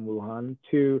intelligence from Wuhan,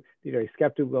 two, be very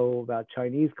skeptical about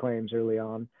Chinese claims early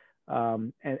on,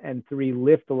 and three,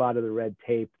 lift a lot of the red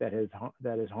tape that has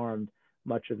harmed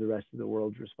much of the rest of the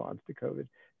world's response to COVID.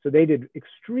 So they did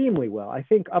extremely well. I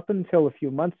think up until a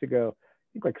few months ago,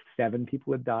 I think like 7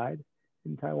 people had died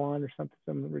in Taiwan or something,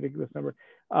 some ridiculous number.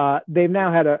 They've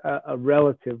now had a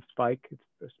relative spike. It's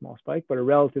a small spike, but a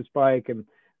relative spike, and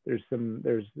there's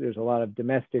a lot of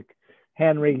domestic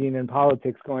hand-wringing and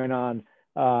politics going on,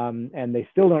 and they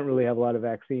still don't really have a lot of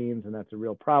vaccines, and that's a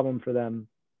real problem for them.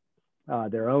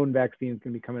 Their own vaccines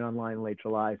can be coming online in late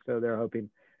July, so they're hoping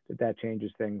that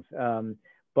changes things.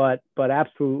 But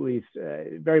absolutely,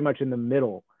 very much in the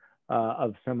middle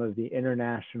of some of the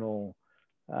international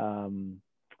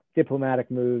diplomatic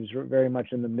moves, very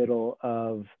much in the middle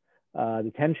of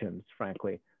the tensions,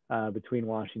 frankly, between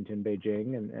Washington,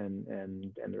 Beijing,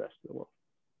 and the rest of the world.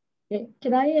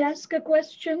 Can I ask a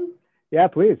question? Yeah,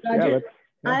 please. Yeah.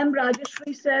 I'm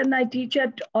Rajeshri Sen. I teach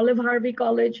at Olive Harvey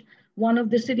College, one of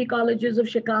the city colleges of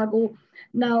Chicago.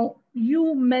 Now,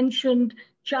 you mentioned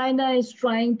China is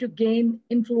trying to gain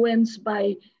influence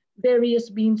by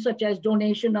various means, such as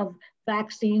donation of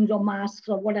vaccines or masks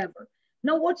or whatever.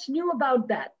 Now, what's new about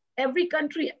that? Every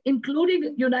country, including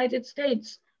the United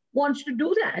States, wants to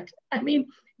do that. I mean,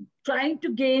 trying to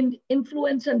gain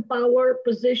influence and power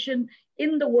position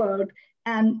in the world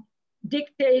and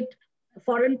dictate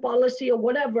foreign policy or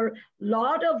whatever. A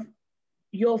lot of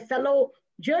your fellow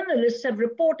journalists have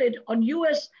reported on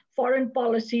US foreign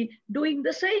policy doing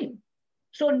the same.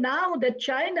 So now that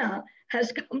China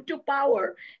has come to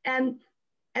power and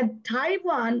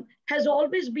Taiwan has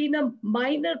always been a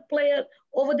minor player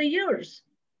over the years.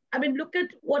 I mean, look at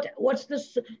what's the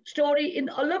story in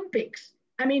Olympics.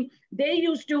 I mean, they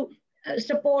used to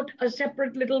support a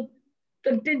separate little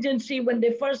contingency when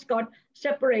they first got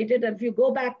separated. And if you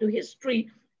go back to history,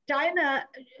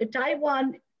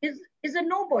 Taiwan is a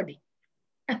nobody.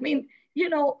 I mean, you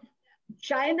know,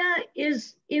 China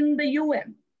is in the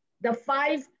UN. The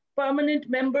 5 permanent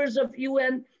members of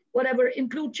UN, whatever,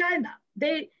 include China.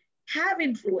 They have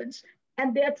influence,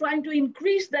 and they're trying to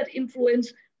increase that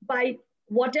influence by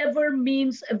whatever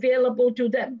means available to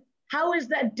them. How is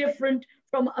that different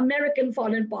from American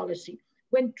foreign policy?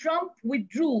 When Trump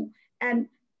withdrew and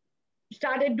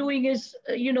started doing his,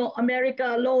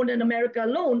 America alone and America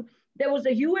alone, there was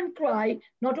a hue and cry.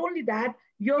 Not only that,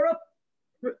 Europe,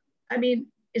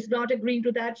 is not agreeing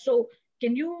to that. So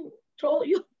can you throw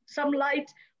some light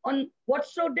on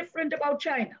what's so different about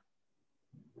China?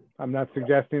 I'm not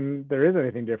suggesting there is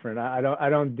anything different. I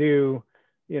don't do,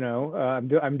 I'm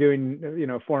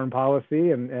doing, foreign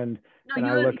policy and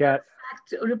I look at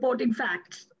reporting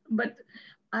facts, but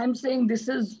I'm saying this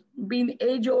has been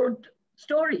age-old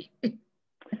story.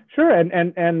 Sure,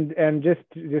 and just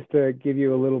to give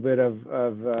you a little bit of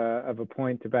a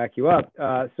point to back you up.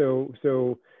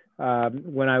 So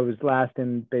when I was last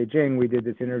in Beijing, we did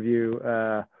this interview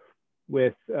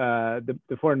with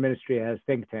the foreign ministry has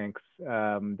think tanks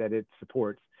that it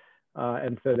supports,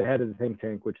 and so the head of the think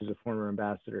tank, which is a former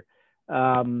ambassador,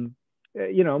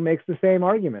 makes the same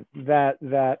argument that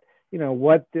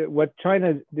what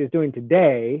China is doing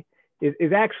today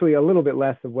is actually a little bit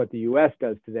less of what the U.S.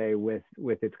 does today with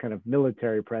its kind of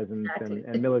military presence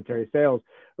and military sales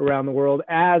around the world,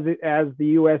 as the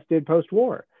U.S. did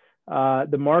post-war.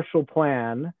 The Marshall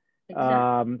Plan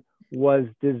was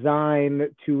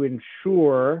designed to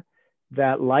ensure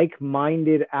that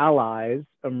like-minded allies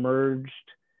emerged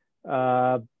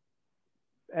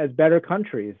as better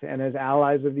countries and as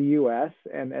allies of the U.S.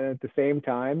 And at the same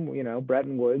time,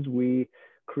 Bretton Woods, the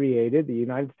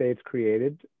United States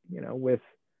created, with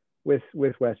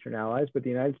Western allies, but the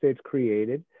United States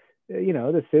created,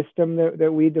 the system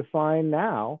that we define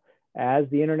now as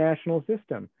the international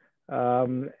system.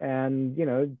 And,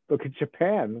 look at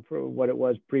Japan for what it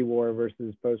was pre-war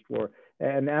versus post-war.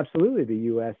 And absolutely, the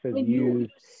U.S. has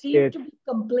used you seem to be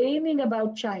complaining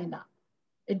about China.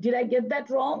 Did I get that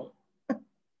wrong?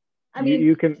 I mean,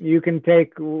 you can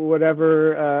take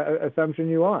whatever assumption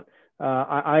you want.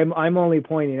 I'm only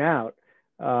pointing out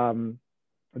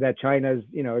that China's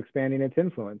expanding its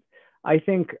influence. I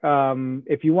think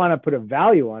if you want to put a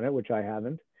value on it, which I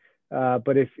haven't,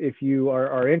 but if you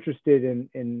are interested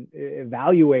in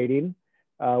evaluating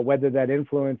whether that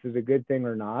influence is a good thing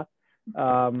or not,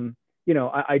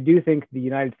 I do think the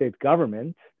United States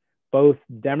government, both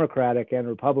Democratic and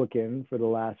Republican for the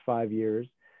last 5 years,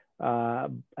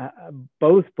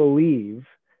 both believe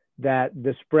that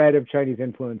the spread of Chinese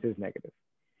influence is negative,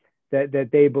 that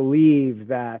they believe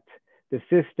that the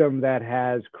system that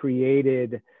has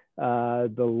created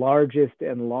the largest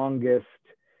and longest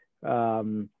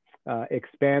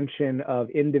expansion of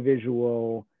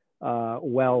individual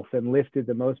wealth and lifted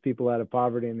the most people out of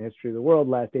poverty in the history of the world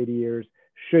last 80 years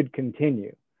should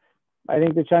continue. I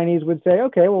think the Chinese would say,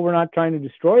 okay, well, we're not trying to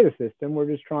destroy the system. We're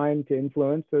just trying to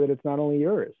influence so that it's not only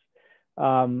yours.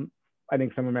 I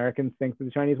think some Americans think that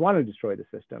the Chinese want to destroy the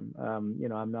system.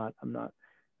 I'm not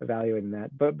evaluating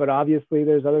that, but obviously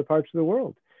there's other parts of the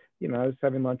world. I was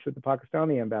having lunch with the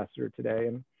Pakistani ambassador today,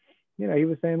 and he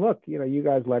was saying, look, you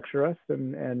guys lecture us,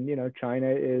 and China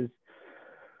is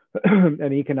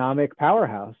an economic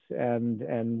powerhouse,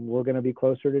 and we're going to be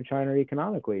closer to China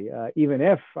economically, even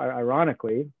if,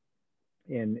 ironically,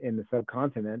 in the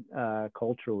subcontinent,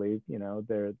 culturally,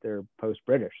 they're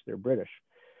post-British, they're British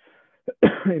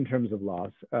in terms of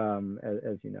laws,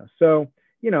 as you know. So,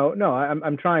 no,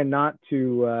 I'm trying not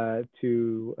to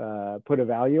put a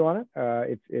value on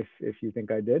it. If you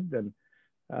think I did, then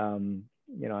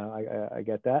I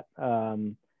get that.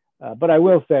 But I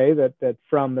will say that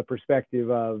from the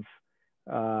perspective of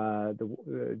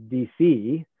the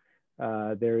DC,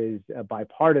 there is a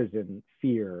bipartisan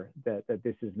fear that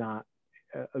this is not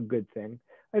a good thing.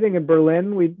 I think in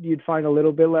Berlin, you'd find a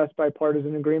little bit less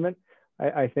bipartisan agreement.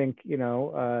 I think,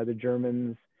 the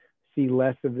Germans see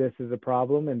less of this as a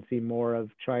problem and see more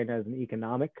of China as an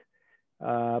economic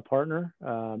partner.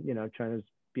 China's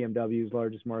BMW's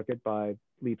largest market by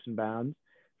leaps and bounds,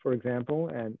 for example,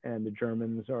 and the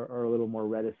Germans are a little more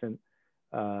reticent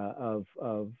of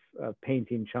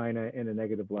painting China in a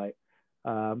negative light.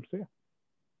 So yeah.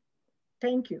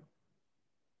 Thank you.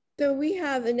 So we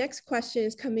have the next question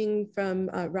is coming from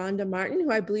Rhonda Martin,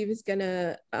 who I believe is going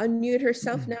to unmute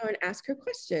herself now and ask her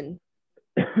question.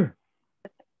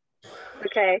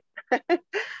 Okay.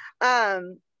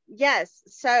 Yes.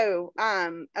 So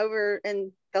over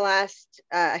in the last,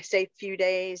 I say few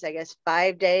days, I guess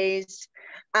 5 days,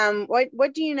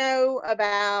 what do you know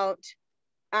about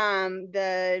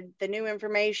the new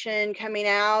information coming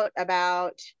out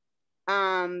about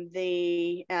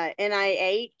the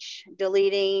NIH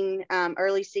deleting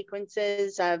early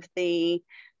sequences of the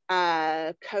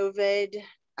COVID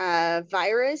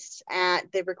virus at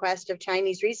the request of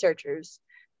Chinese researchers?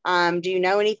 Do you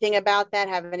know anything about that?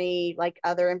 Have any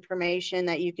other information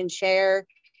that you can share?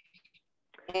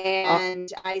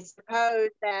 And I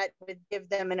suppose that would give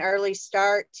them an early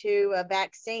start to a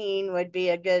vaccine would be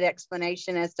a good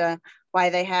explanation as to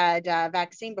why they had a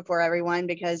vaccine before everyone,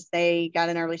 because they got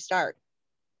an early start.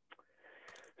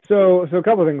 So a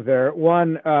couple of things there.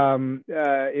 One,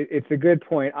 it's a good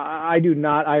point. I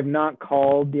have not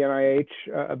called the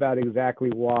NIH about exactly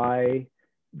why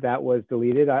that was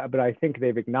deleted, but I think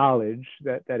they've acknowledged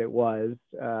that it was,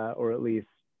 or at least,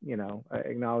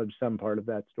 acknowledged some part of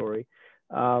that story.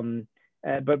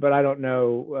 But I don't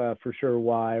know for sure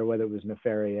why, or whether it was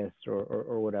nefarious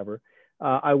or whatever.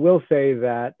 I will say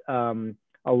that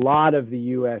a lot of the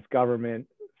U.S. government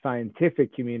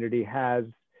scientific community has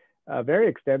very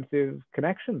extensive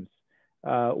connections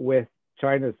with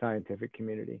China's scientific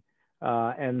community.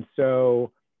 And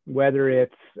so whether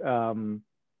it's,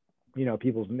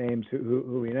 people's names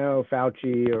who we know,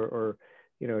 Fauci or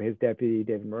his deputy,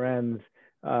 David Morenz,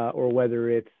 or whether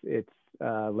it's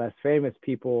less famous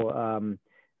people,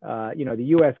 the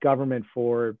U.S. government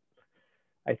for,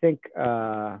 I think,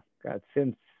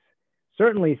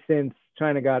 certainly since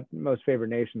China got most favored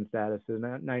nation status in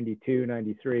 92,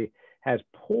 93, has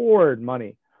poured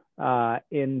money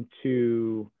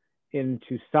into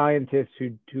scientists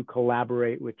who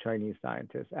collaborate with Chinese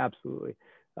scientists. Absolutely.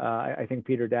 I think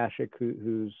Peter Daszak,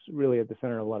 who's really at the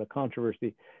center of a lot of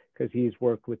controversy because he's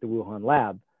worked with the Wuhan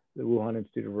lab, the Wuhan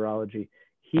Institute of Virology.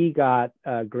 He got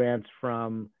grants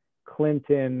from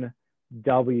Clinton,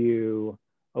 W,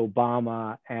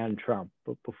 Obama, and Trump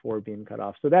before being cut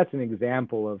off. So that's an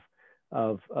example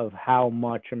of how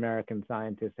much American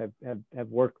scientists have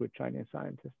worked with Chinese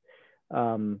scientists.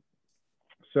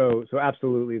 So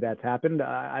absolutely that's happened.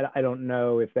 I don't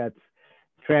know if that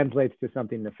translates to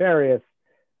something nefarious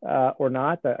or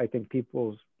not. I think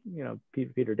people's,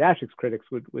 Peter Daszak's critics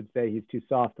would say he's too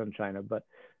soft on China, but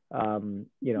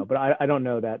but I don't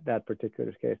know that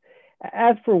particular case.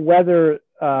 As for whether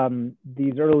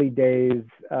these early days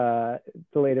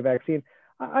delayed a vaccine,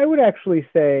 I would actually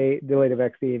say delayed a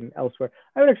vaccine elsewhere.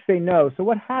 I would actually say no. So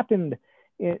what happened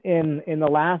in the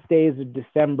last days of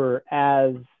December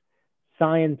as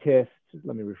scientists,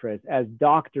 let me rephrase, as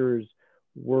doctors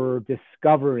were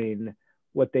discovering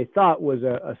what they thought was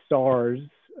a SARS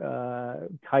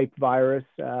type virus.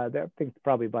 I think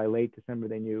probably by late December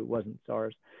they knew it wasn't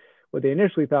SARS. What they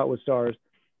initially thought was SARS.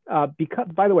 Because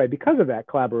of that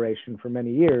collaboration for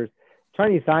many years,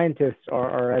 Chinese scientists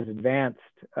are as advanced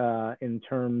in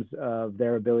terms of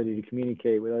their ability to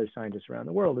communicate with other scientists around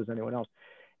the world as anyone else.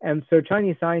 And so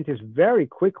Chinese scientists very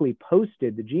quickly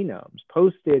posted the genomes,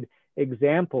 posted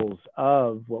examples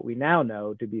of what we now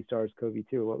know to be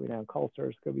SARS-CoV-2, what we now call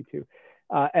SARS-CoV-2.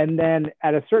 And then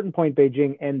at a certain point,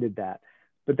 Beijing ended that.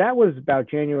 But that was about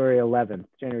January 11th,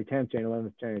 January 10th, January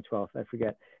 11th, January 12th, I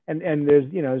forget. And there's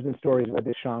been stories about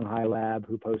the Shanghai lab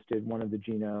who posted one of the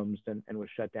genomes and was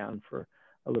shut down for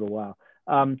a little while.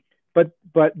 But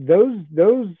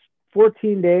those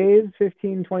 14 days,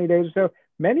 15, 20 days or so,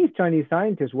 many Chinese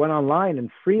scientists went online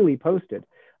and freely posted.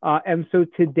 And so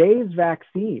today's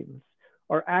vaccines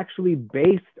are actually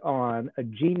based on a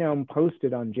genome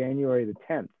posted on January the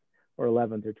 10th or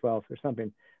 11th or 12th or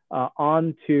something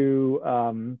onto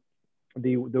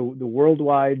the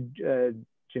worldwide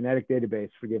genetic database.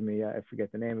 Forgive me, I forget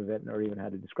the name of it or even how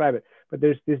to describe it, but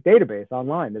there's this database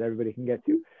online that everybody can get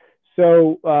to.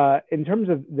 So in terms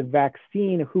of the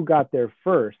vaccine, who got there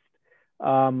first,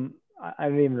 I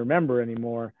don't even remember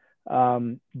anymore,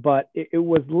 but it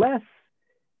was less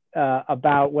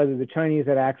about whether the Chinese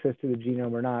had access to the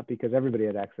genome or not, because everybody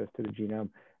had access to the genome.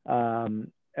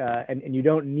 And you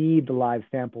don't need the live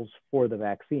samples for the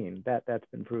vaccine. That's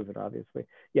been proven, obviously.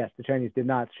 Yes, the Chinese did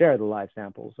not share the live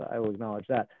samples. I will acknowledge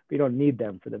that, but you don't need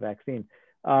them for the vaccine.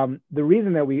 The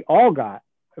reason that we all got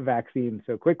a vaccine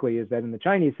so quickly is that in the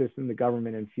Chinese system, the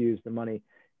government infused the money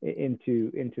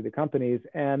into the companies,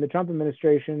 and the Trump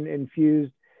administration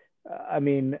infused,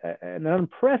 an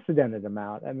unprecedented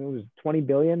amount. I mean, it was 20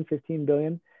 billion, 15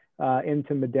 billion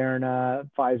into Moderna.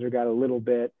 Pfizer got a little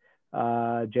bit.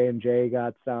 J&J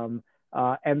got some.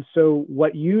 And so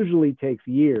what usually takes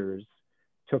years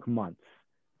took months.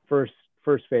 First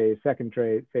phase, second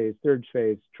phase, third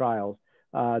phase trials.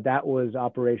 That was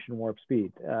Operation Warp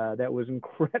Speed. That was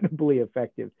incredibly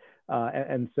effective.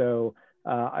 And so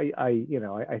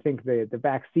I think the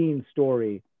vaccine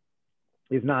story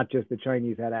is not just the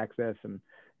Chinese had access and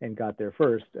got there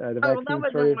first. That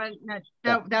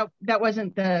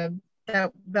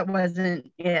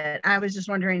wasn't it. I was just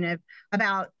wondering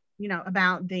about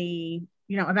the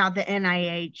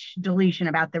NIH deletion,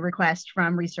 about the request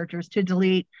from researchers to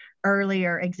delete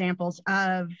earlier examples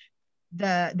of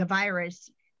the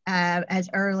virus as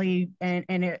early, and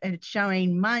it's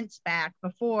showing months back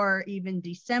before even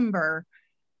December,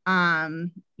 genome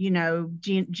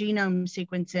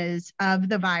sequences of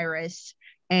the virus,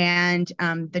 and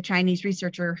the Chinese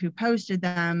researcher who posted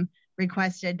them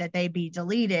requested that they be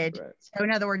deleted. Right. So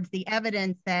in other words, the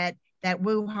evidence that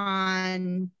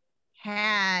Wuhan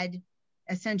had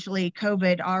essentially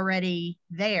COVID already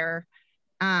there,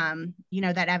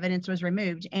 that evidence was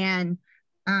removed. And,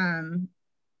 I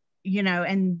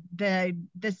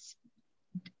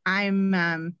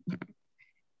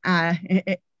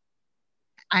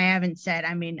haven't said,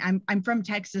 I'm from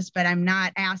Texas, but I'm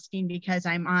not asking because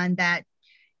I'm on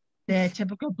the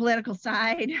typical political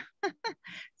side.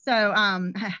 So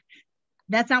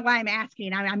that's not why I'm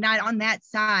asking. I'm not on that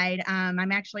side.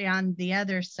 I'm actually on the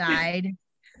other side.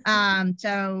 The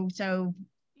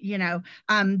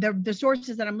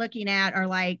sources that I'm looking at are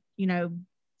like,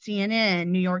 CNN,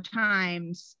 New York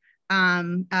Times,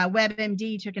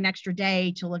 WebMD took an extra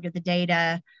day to look at the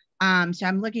data. So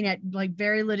I'm looking at like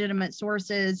very legitimate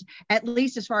sources, at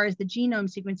least as far as the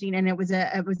genome sequencing. And it was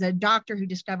a doctor who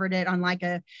discovered it on like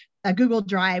a Google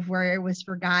Drive where it was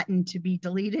forgotten to be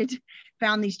deleted,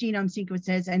 found these genome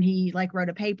sequences, and he like wrote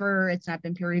a paper. It's not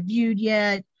been peer reviewed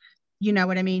yet. You know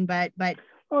what I mean? But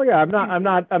oh yeah, I'm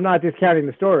not discounting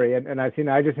the story, and I've seen.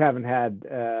 I just haven't had.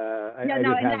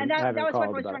 That was what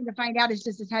I was trying to find out. Is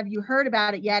just have you heard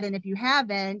about it yet? And if you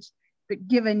haven't, but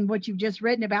given what you've just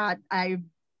written about,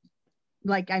 I'm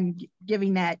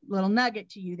giving that little nugget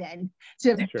to you then.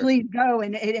 So sure. Please go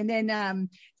and then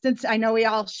since I know we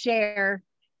all share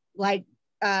like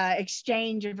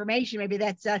exchange information, maybe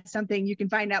that's something you can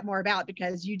find out more about,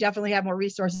 because you definitely have more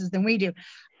resources than we do.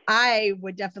 I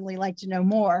would definitely like to know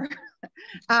more.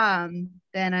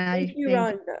 Thank you,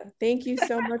 Rhonda. Thank you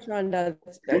so much, Rhonda.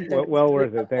 Well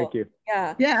worth it. Thank you.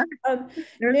 Yeah.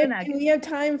 Nick, can we have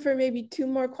time for maybe 2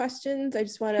 more questions? I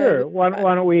just want to. Sure. Why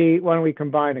don't we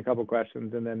combine a couple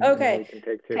questions and then we can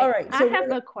take 2. All right. So I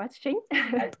have a question.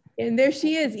 And there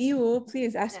she is. Iwu,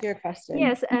 please ask your question.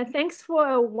 Yes. Thanks for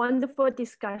a wonderful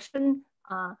discussion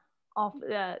of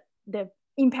the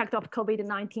impact of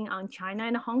COVID-19 on China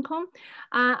and Hong Kong.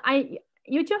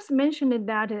 You just mentioned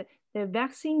that the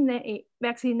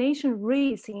vaccination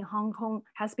rates in Hong Kong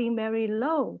has been very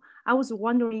low. I was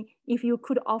wondering if you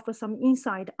could offer some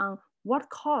insight on what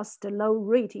caused the low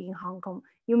rate in Hong Kong.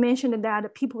 You mentioned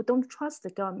that people don't trust the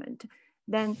government.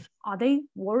 Then are they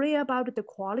worried about the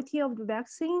quality of the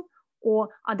vaccine, or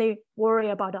are they worried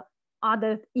about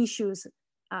other issues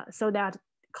so that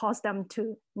cause them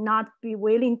to not be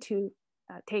willing to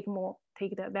take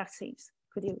the vaccines?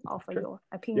 Could you offer your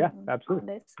opinion on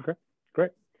this? Okay,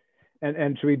 great.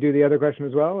 And should we do the other question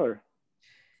as well, or?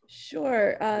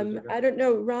 Sure. I don't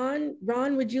know.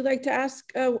 Ron, would you like to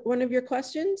ask one of your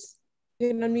questions? You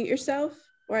can unmute yourself,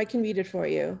 or I can read it for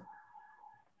you.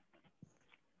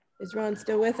 Is Ron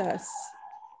still with us?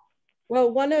 Well,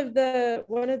 one of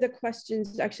the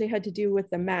questions actually had to do with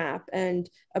the map and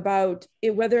about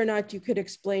whether or not you could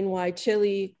explain why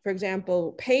Chile, for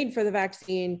example, paid for the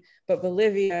vaccine, but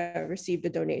Bolivia received a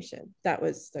donation. That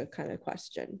was the kind of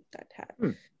question that had.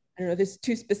 I don't know, this is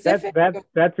too specific.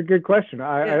 That's a good question.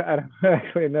 I don't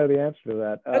actually know the answer to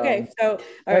that. Okay, so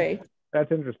all right.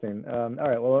 That's interesting. All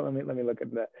right, well, let me look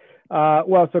at that.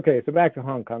 Well, it's okay. So back to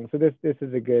Hong Kong. So this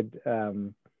is a good,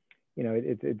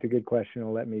 it's a good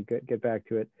question. Let me get back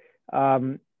to it.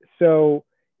 So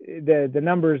the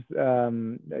numbers, I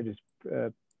just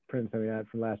printed something out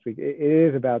from last week. It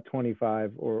is about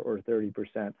 25 or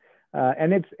 30%,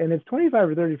 and it's 25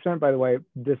 or 30%, by the way,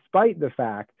 despite the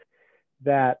fact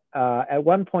that at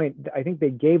one point, I think they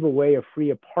gave away a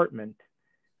free apartment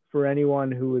for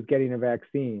anyone who was getting a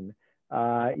vaccine.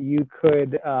 You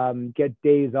could get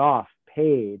days off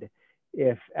paid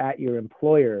if at your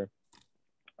employer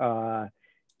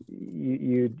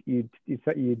you'd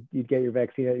get your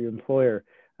vaccine at your employer.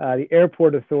 The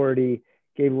airport authority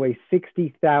gave away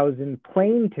 60,000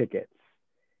 plane tickets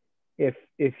if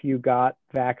you got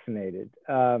vaccinated.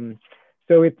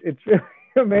 So it's really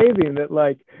amazing that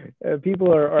like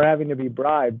people are having to be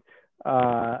bribed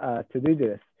to do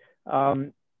this.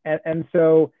 And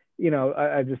so,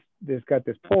 I just got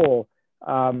this poll.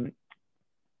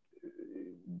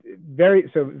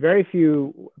 Very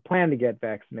few plan to get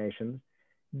vaccinations.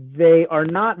 They are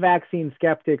not vaccine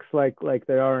skeptics like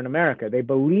they are in America. They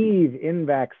believe in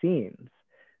vaccines.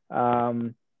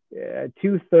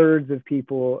 2/3 of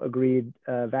people agreed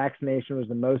vaccination was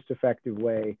the most effective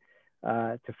way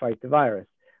to fight the virus.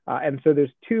 And so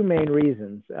there's 2 main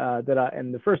reasons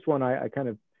and the first one I kind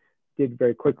of did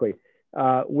very quickly,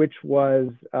 which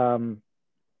was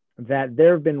that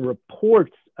there have been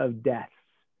reports of deaths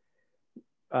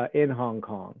in Hong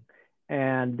Kong.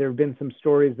 And there have been some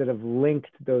stories that have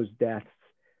linked those deaths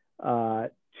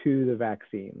to the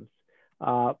vaccines.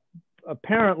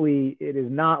 Apparently, it is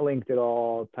not linked at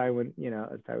all. Taiwan,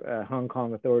 Hong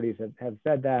Kong authorities have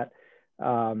said that.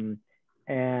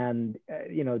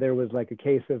 There was like a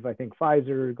case of, I think,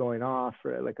 Pfizer going off,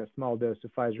 or like a small dose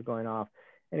of Pfizer going off.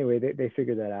 Anyway, they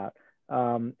figured that out.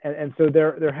 And so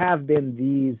there have been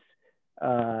these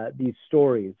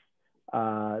stories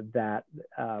that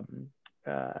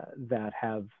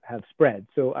have spread.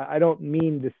 So I don't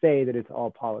mean to say that it's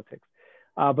all politics,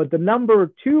 but the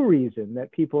number 2 reason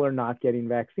that people are not getting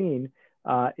vaccine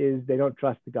is they don't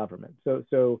trust the government.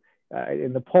 So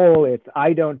in the poll, it's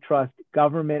I don't trust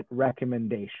government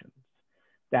recommendations.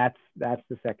 That's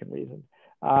the second reason.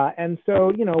 And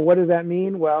so what does that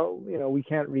mean? Well, we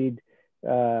can't read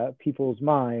people's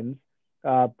minds,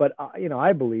 but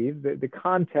I believe that the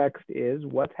context is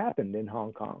what's happened in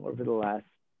Hong Kong over the last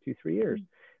 2-3 years.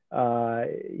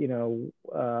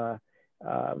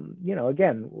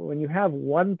 Again, when you have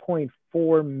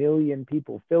 1.4 million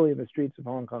people filling the streets of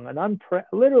Hong Kong,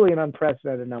 literally an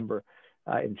unprecedented number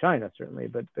in China, certainly,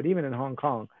 but even in Hong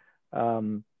Kong,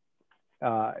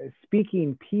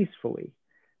 speaking peacefully,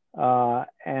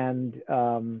 and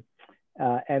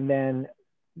then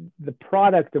the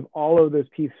product of all of those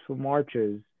peaceful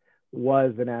marches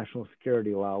was the national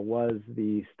security law, was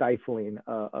the stifling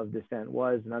of dissent,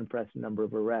 was an unprecedented number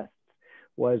of arrests,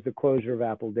 was the closure of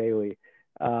Apple Daily.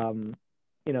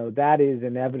 That is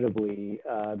inevitably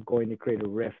going to create a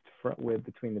rift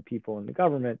between the people and the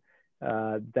government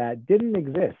that didn't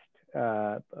exist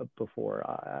before,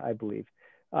 I believe.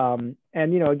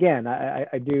 Again,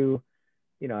 I do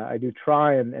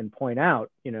try and point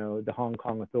out, the Hong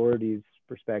Kong authorities'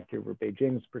 perspective or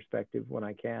Beijing's perspective when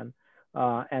I can.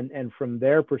 And from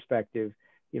their perspective,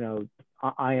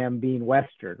 I am being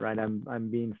Western, right? I'm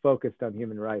being focused on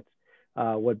human rights.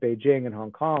 What Beijing and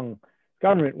Hong Kong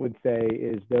government would say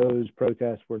is those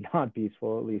protests were not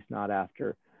peaceful, at least not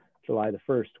after July the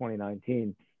 1st,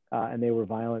 2019. And they were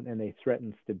violent and they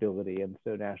threatened stability. And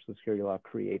so national security law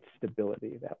creates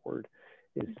stability. That word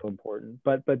is so important.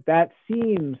 But that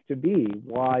seems to be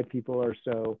why people are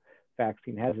so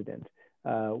vaccine hesitant.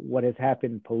 What has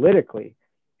happened politically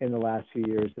in the last few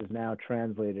years is now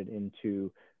translated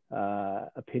into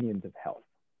opinions of health.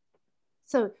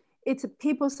 So it's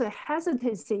people's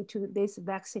hesitancy to this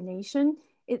vaccination.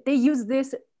 They use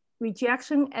this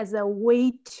rejection as a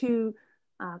way to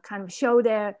kind of show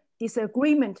their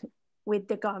disagreement with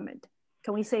the government.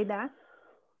 Can we say that?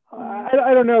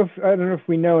 I don't know if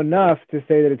we know enough to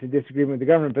say that it's a disagreement with the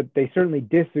government, but they certainly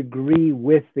disagree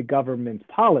with the government's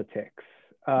politics.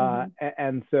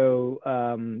 And so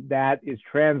that is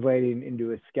translating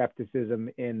into a skepticism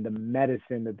in the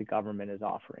medicine that the government is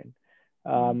offering.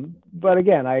 But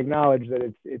again, I acknowledge that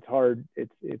it's hard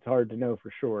to know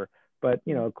for sure. But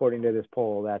according to this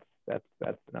poll, that's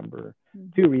the number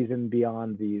two reason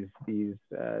beyond these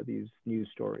news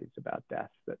stories about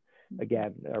deaths that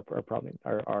again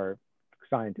are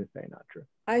scientists say not true.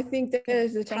 I think that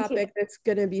is a topic that's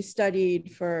going to be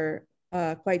studied for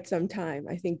quite some time.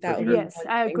 I think that yes,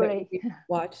 I agree.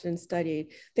 Watched and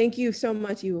studied. Thank you so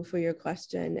much, Yu, for your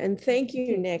question, and thank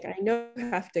you, Nick. I know you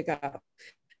have to go.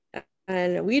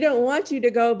 And we don't want you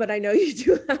to go, but I know you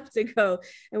do have to go.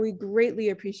 And we greatly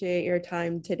appreciate your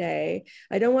time today.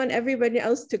 I don't want everybody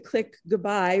else to click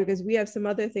goodbye because we have some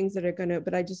other things that are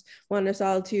but I just want us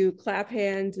all to clap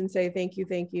hands and say thank you,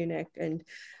 Nick, and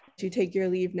to take your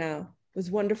leave now. It was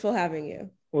wonderful having you.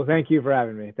 Well, thank you for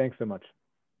having me. Thanks so much.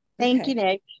 Thank you,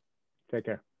 Nick. Take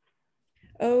care.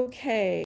 Okay.